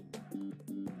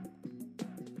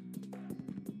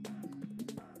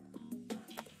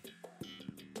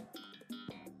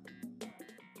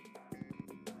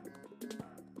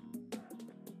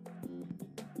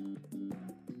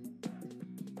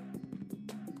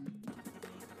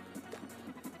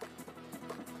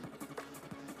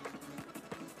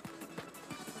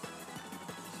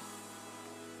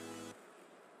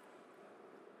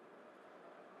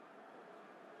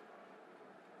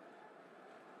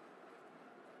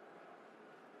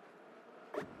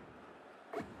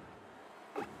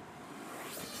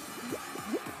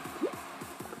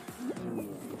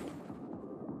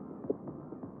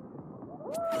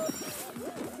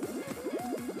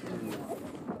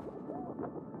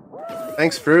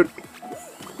 Thanks, fruit.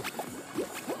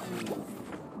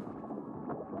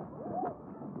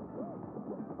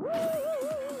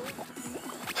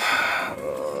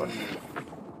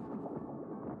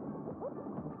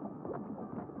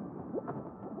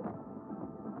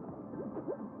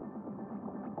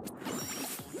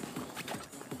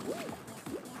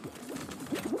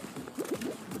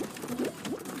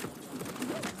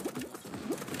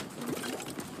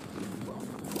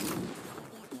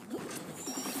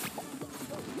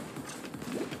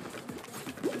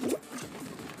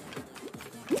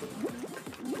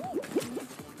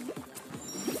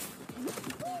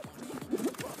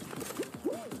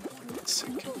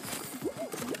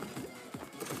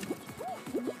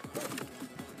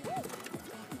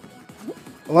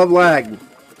 I love lag.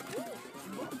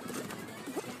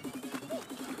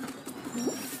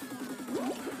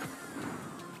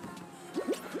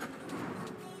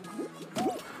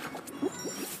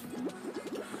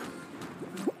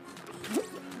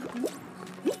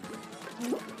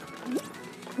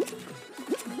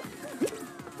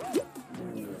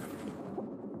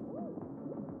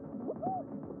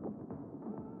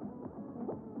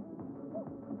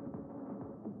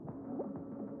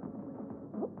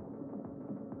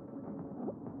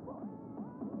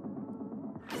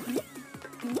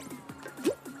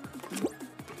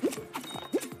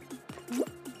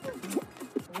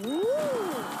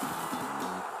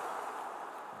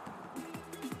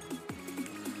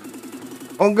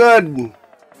 Oh, good.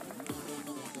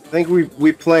 I think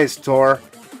we placed, Tor.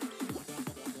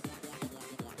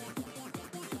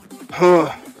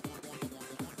 Huh.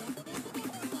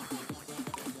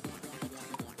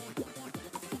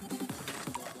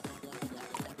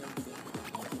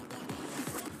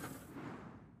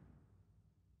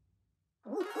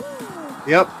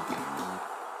 Yep.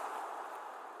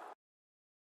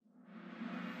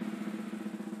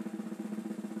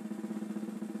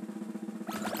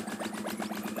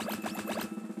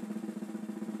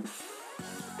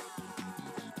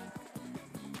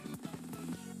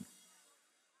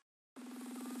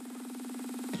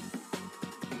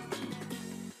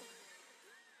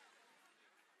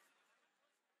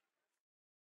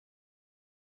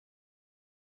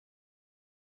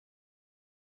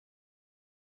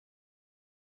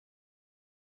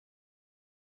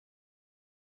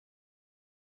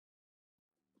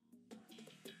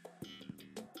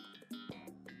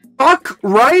 Fuck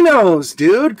rhinos,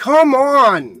 dude. Come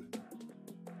on.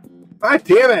 God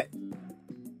damn it.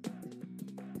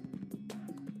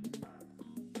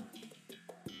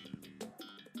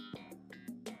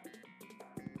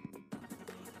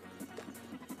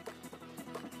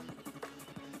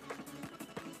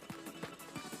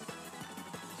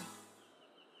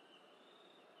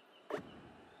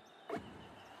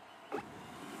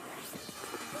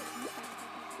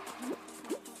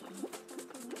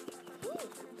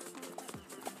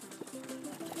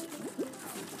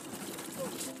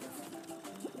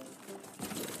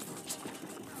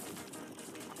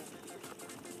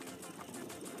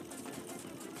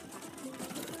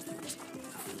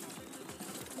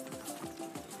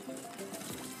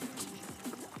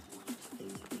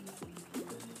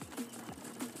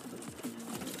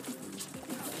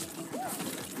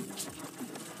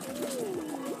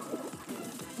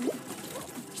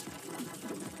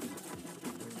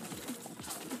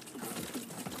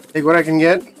 Take what I can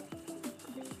get.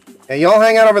 Hey, y'all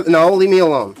hang out over there. No, leave me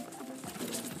alone.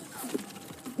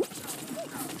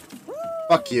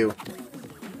 Fuck you.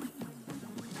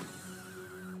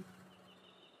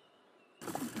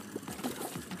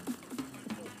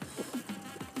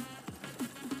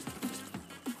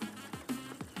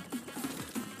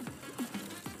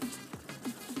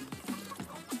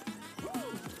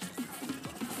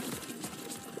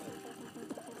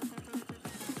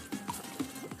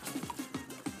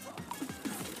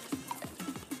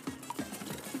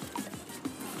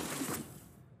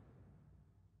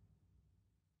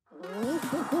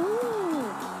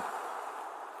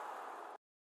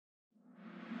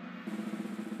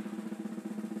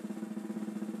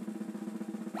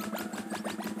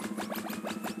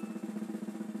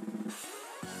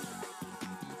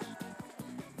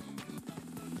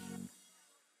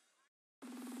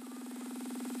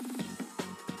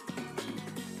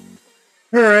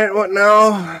 Alright, what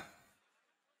now?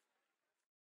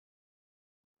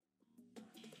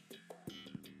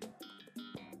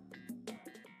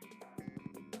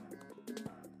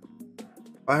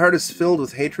 My heart is filled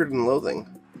with hatred and loathing.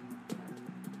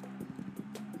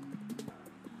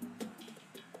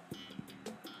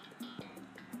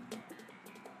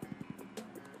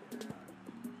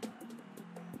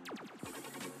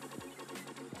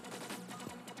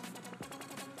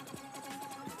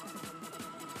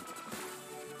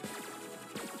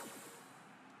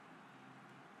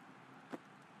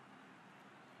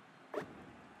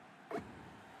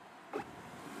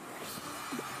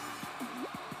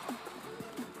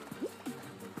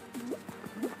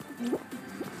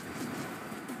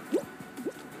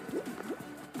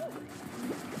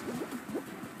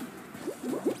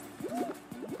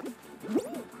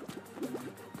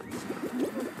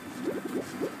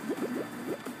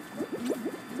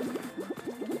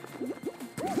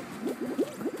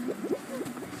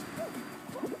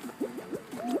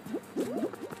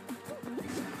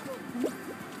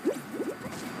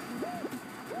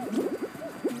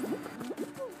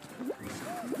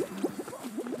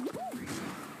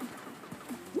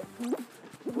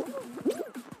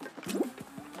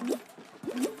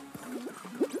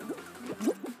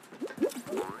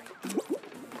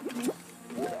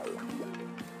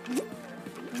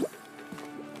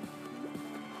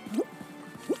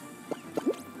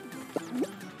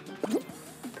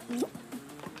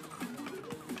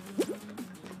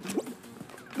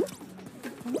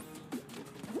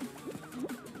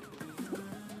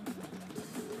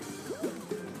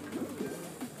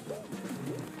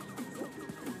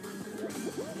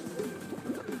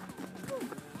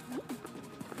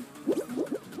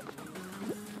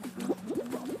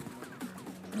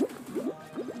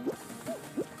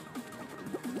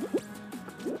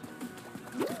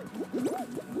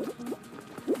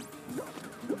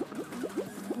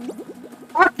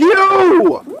 Fuck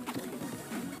you!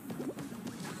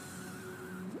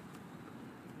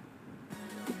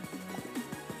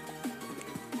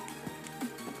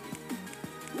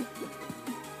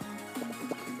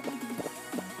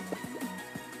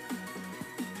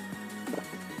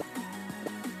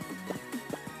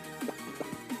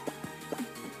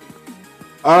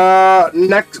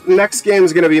 Next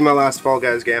game's gonna be my last Fall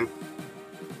Guys game.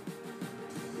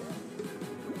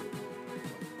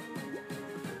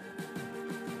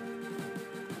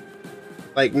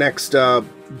 Like, next,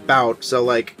 bout, so,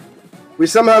 like, we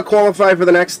somehow qualify for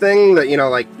the next thing, that, you know,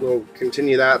 like, we'll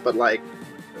continue that, but, like,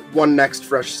 one next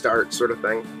fresh start sort of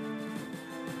thing.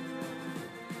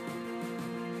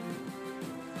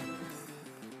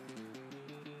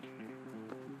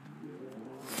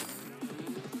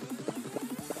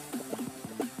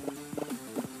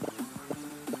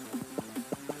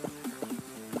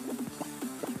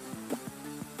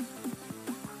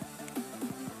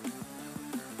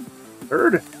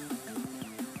 Third?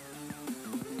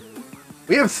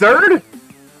 We have third?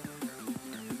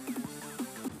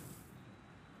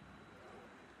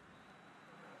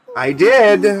 I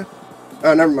did.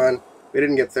 Oh, never mind. We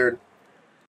didn't get third.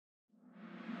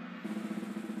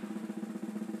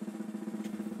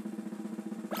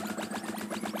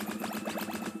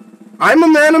 I'm a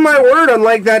man of my word,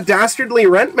 unlike that dastardly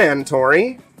rent man,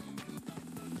 Tori.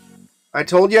 I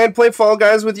told you I'd play Fall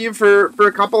Guys with you for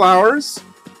a couple hours.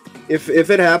 If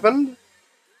it happened.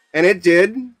 And it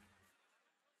did.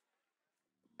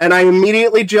 And I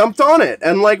immediately jumped on it.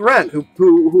 And like Rent, who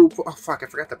oh fuck, I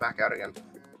forgot to back out again.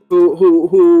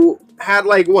 Who had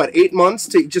like what, 8 months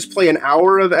to just play an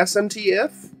hour of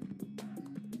SMT-if?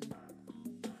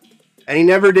 And he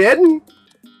never did?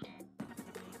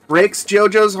 Breaks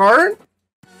JoJo's heart?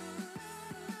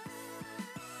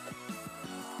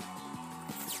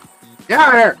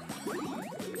 Yeah,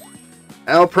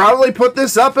 I'll probably put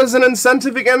this up as an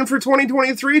incentive again for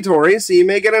 2023, Tori, so you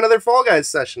may get another Fall Guys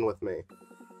session with me.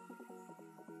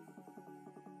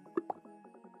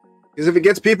 Because if it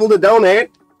gets people to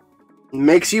donate, it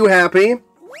makes you happy.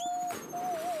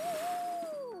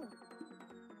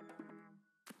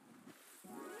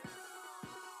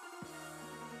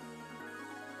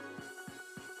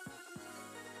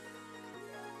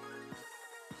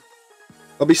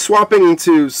 I'll be swapping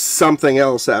to something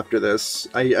else after this.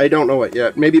 I don't know it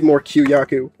yet. Maybe more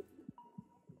Kyu-Yaku.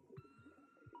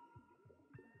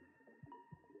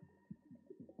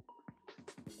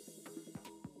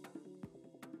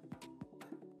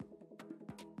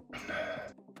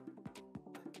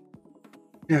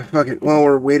 Yeah, fuck it. While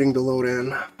we're waiting to load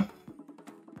in.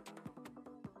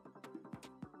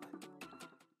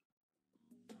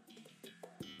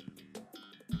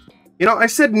 You know, I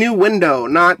said new window,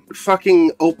 not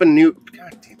fucking open new...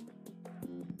 God damn.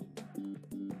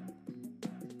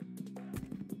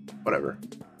 Whatever.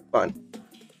 Fine.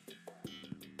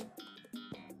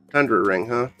 Tundra ring,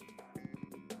 huh?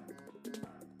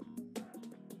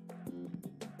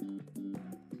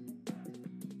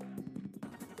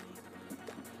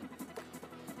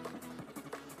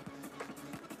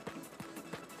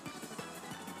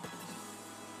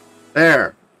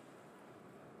 There.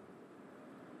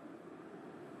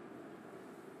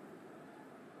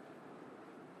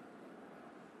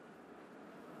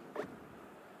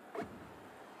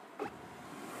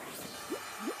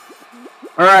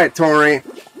 Alright, Tori.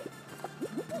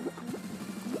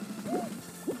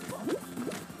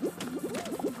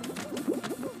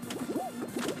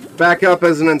 Back up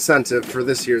as an incentive for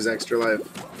this year's Extra Life.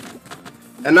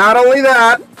 And not only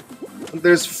that,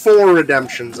 there's 4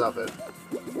 redemptions of it.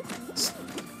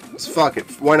 Fuck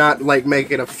it. Why not, like, make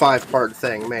it a 5-part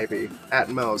thing, maybe, at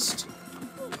most.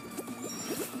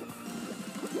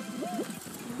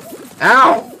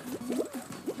 Ow!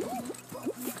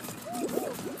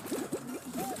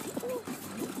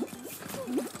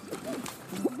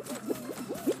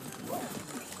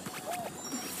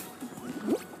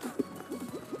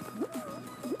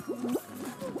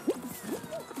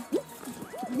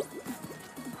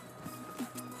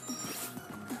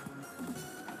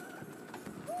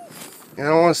 I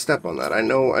don't want to step on that. I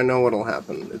know what'll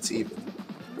happen. It's evil.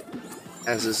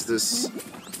 As is this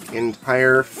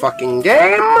entire fucking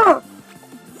game!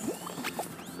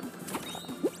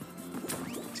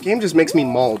 This game just makes me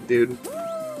mauled, dude.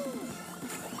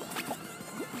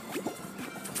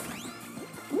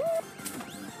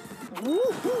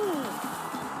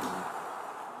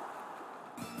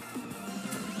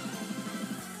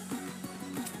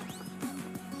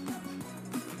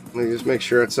 Let me just make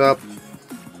sure it's up.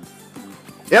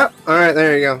 Yep, alright,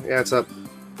 there you go. Yeah, it's up.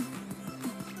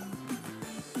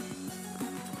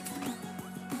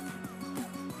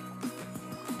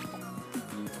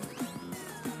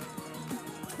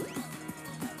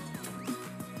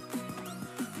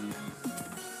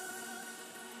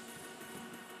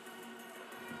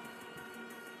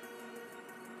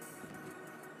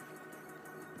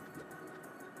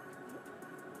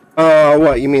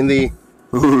 What? You mean the...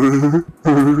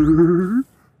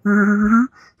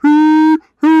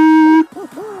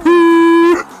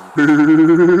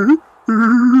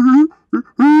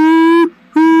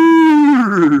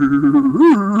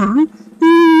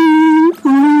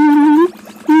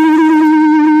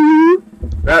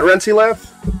 That Rentsy laugh?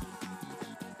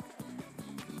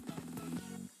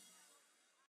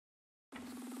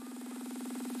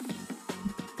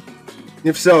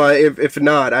 If so, if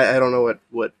not, I don't know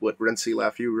what Rentsy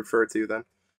laugh you refer to then.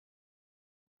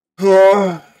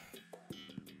 Oh.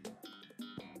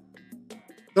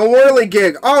 The whirly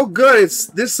gig. Oh, good. It's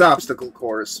this obstacle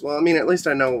course. Well, I mean, at least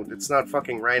I know it's not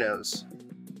fucking rhinos.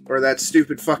 Or that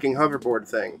stupid fucking hoverboard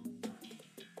thing.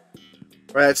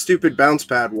 Or that stupid bounce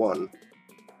pad one.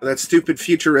 Or that stupid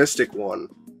futuristic one.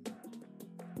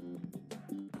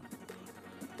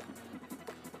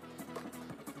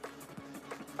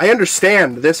 I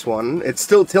understand this one. It's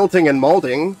still tilting and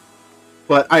molding.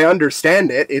 But I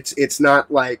understand it. It's not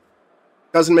like...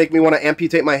 Doesn't make me want to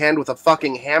amputate my hand with a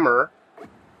fucking hammer.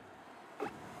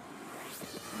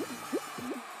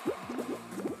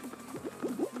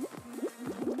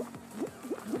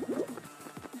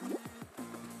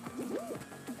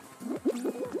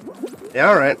 Yeah,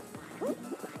 alright.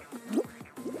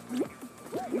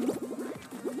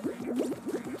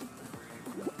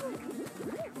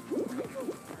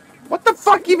 What the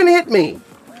fuck even hit me?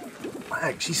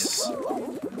 Lag, Jesus.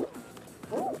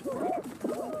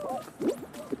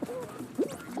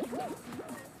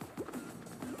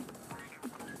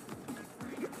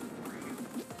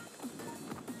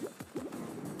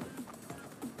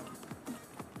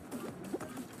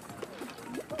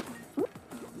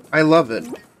 I love it.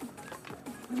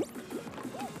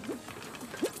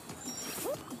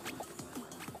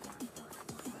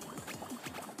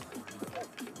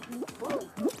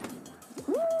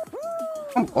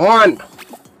 Come on!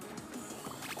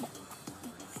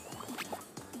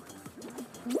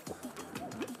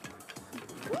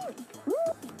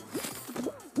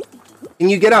 Can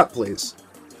you get up, please?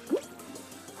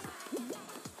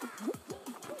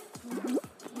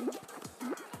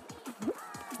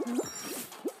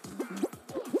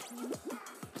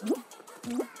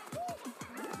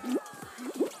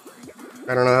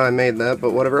 I don't know how I made that,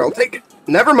 but whatever, I'll take it.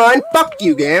 Never mind, fuck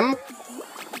you, game!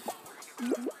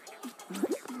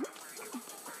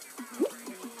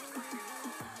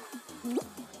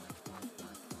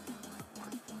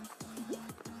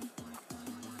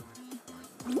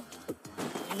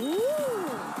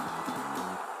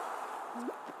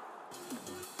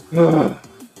 Ugh.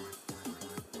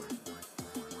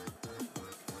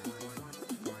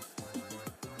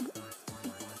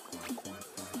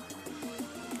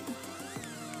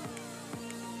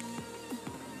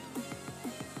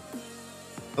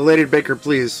 Elated Baker,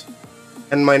 please.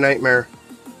 End my nightmare.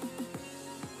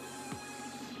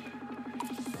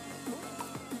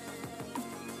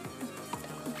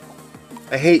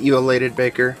 I hate you, Elated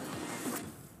Baker.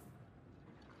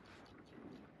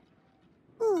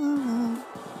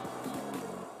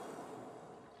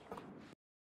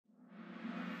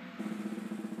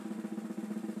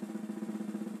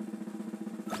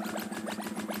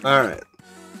 Alright.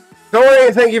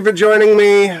 Tori, thank you for joining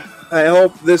me. I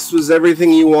hope this was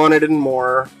everything you wanted and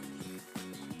more.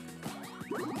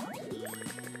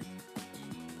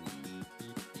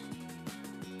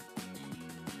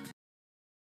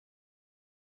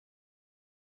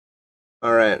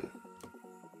 Alright.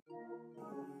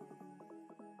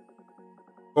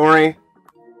 Tori,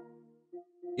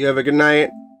 you have a good night.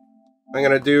 I'm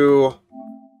gonna do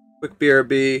quick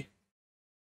BRB.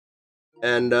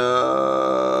 And,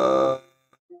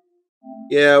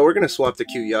 yeah, we're gonna swap to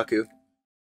Yaku.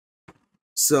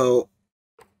 So,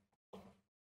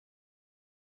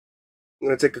 I'm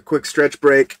gonna take a quick stretch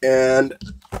break and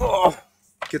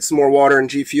get some more water and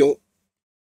G Fuel.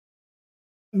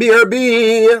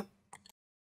 BRB.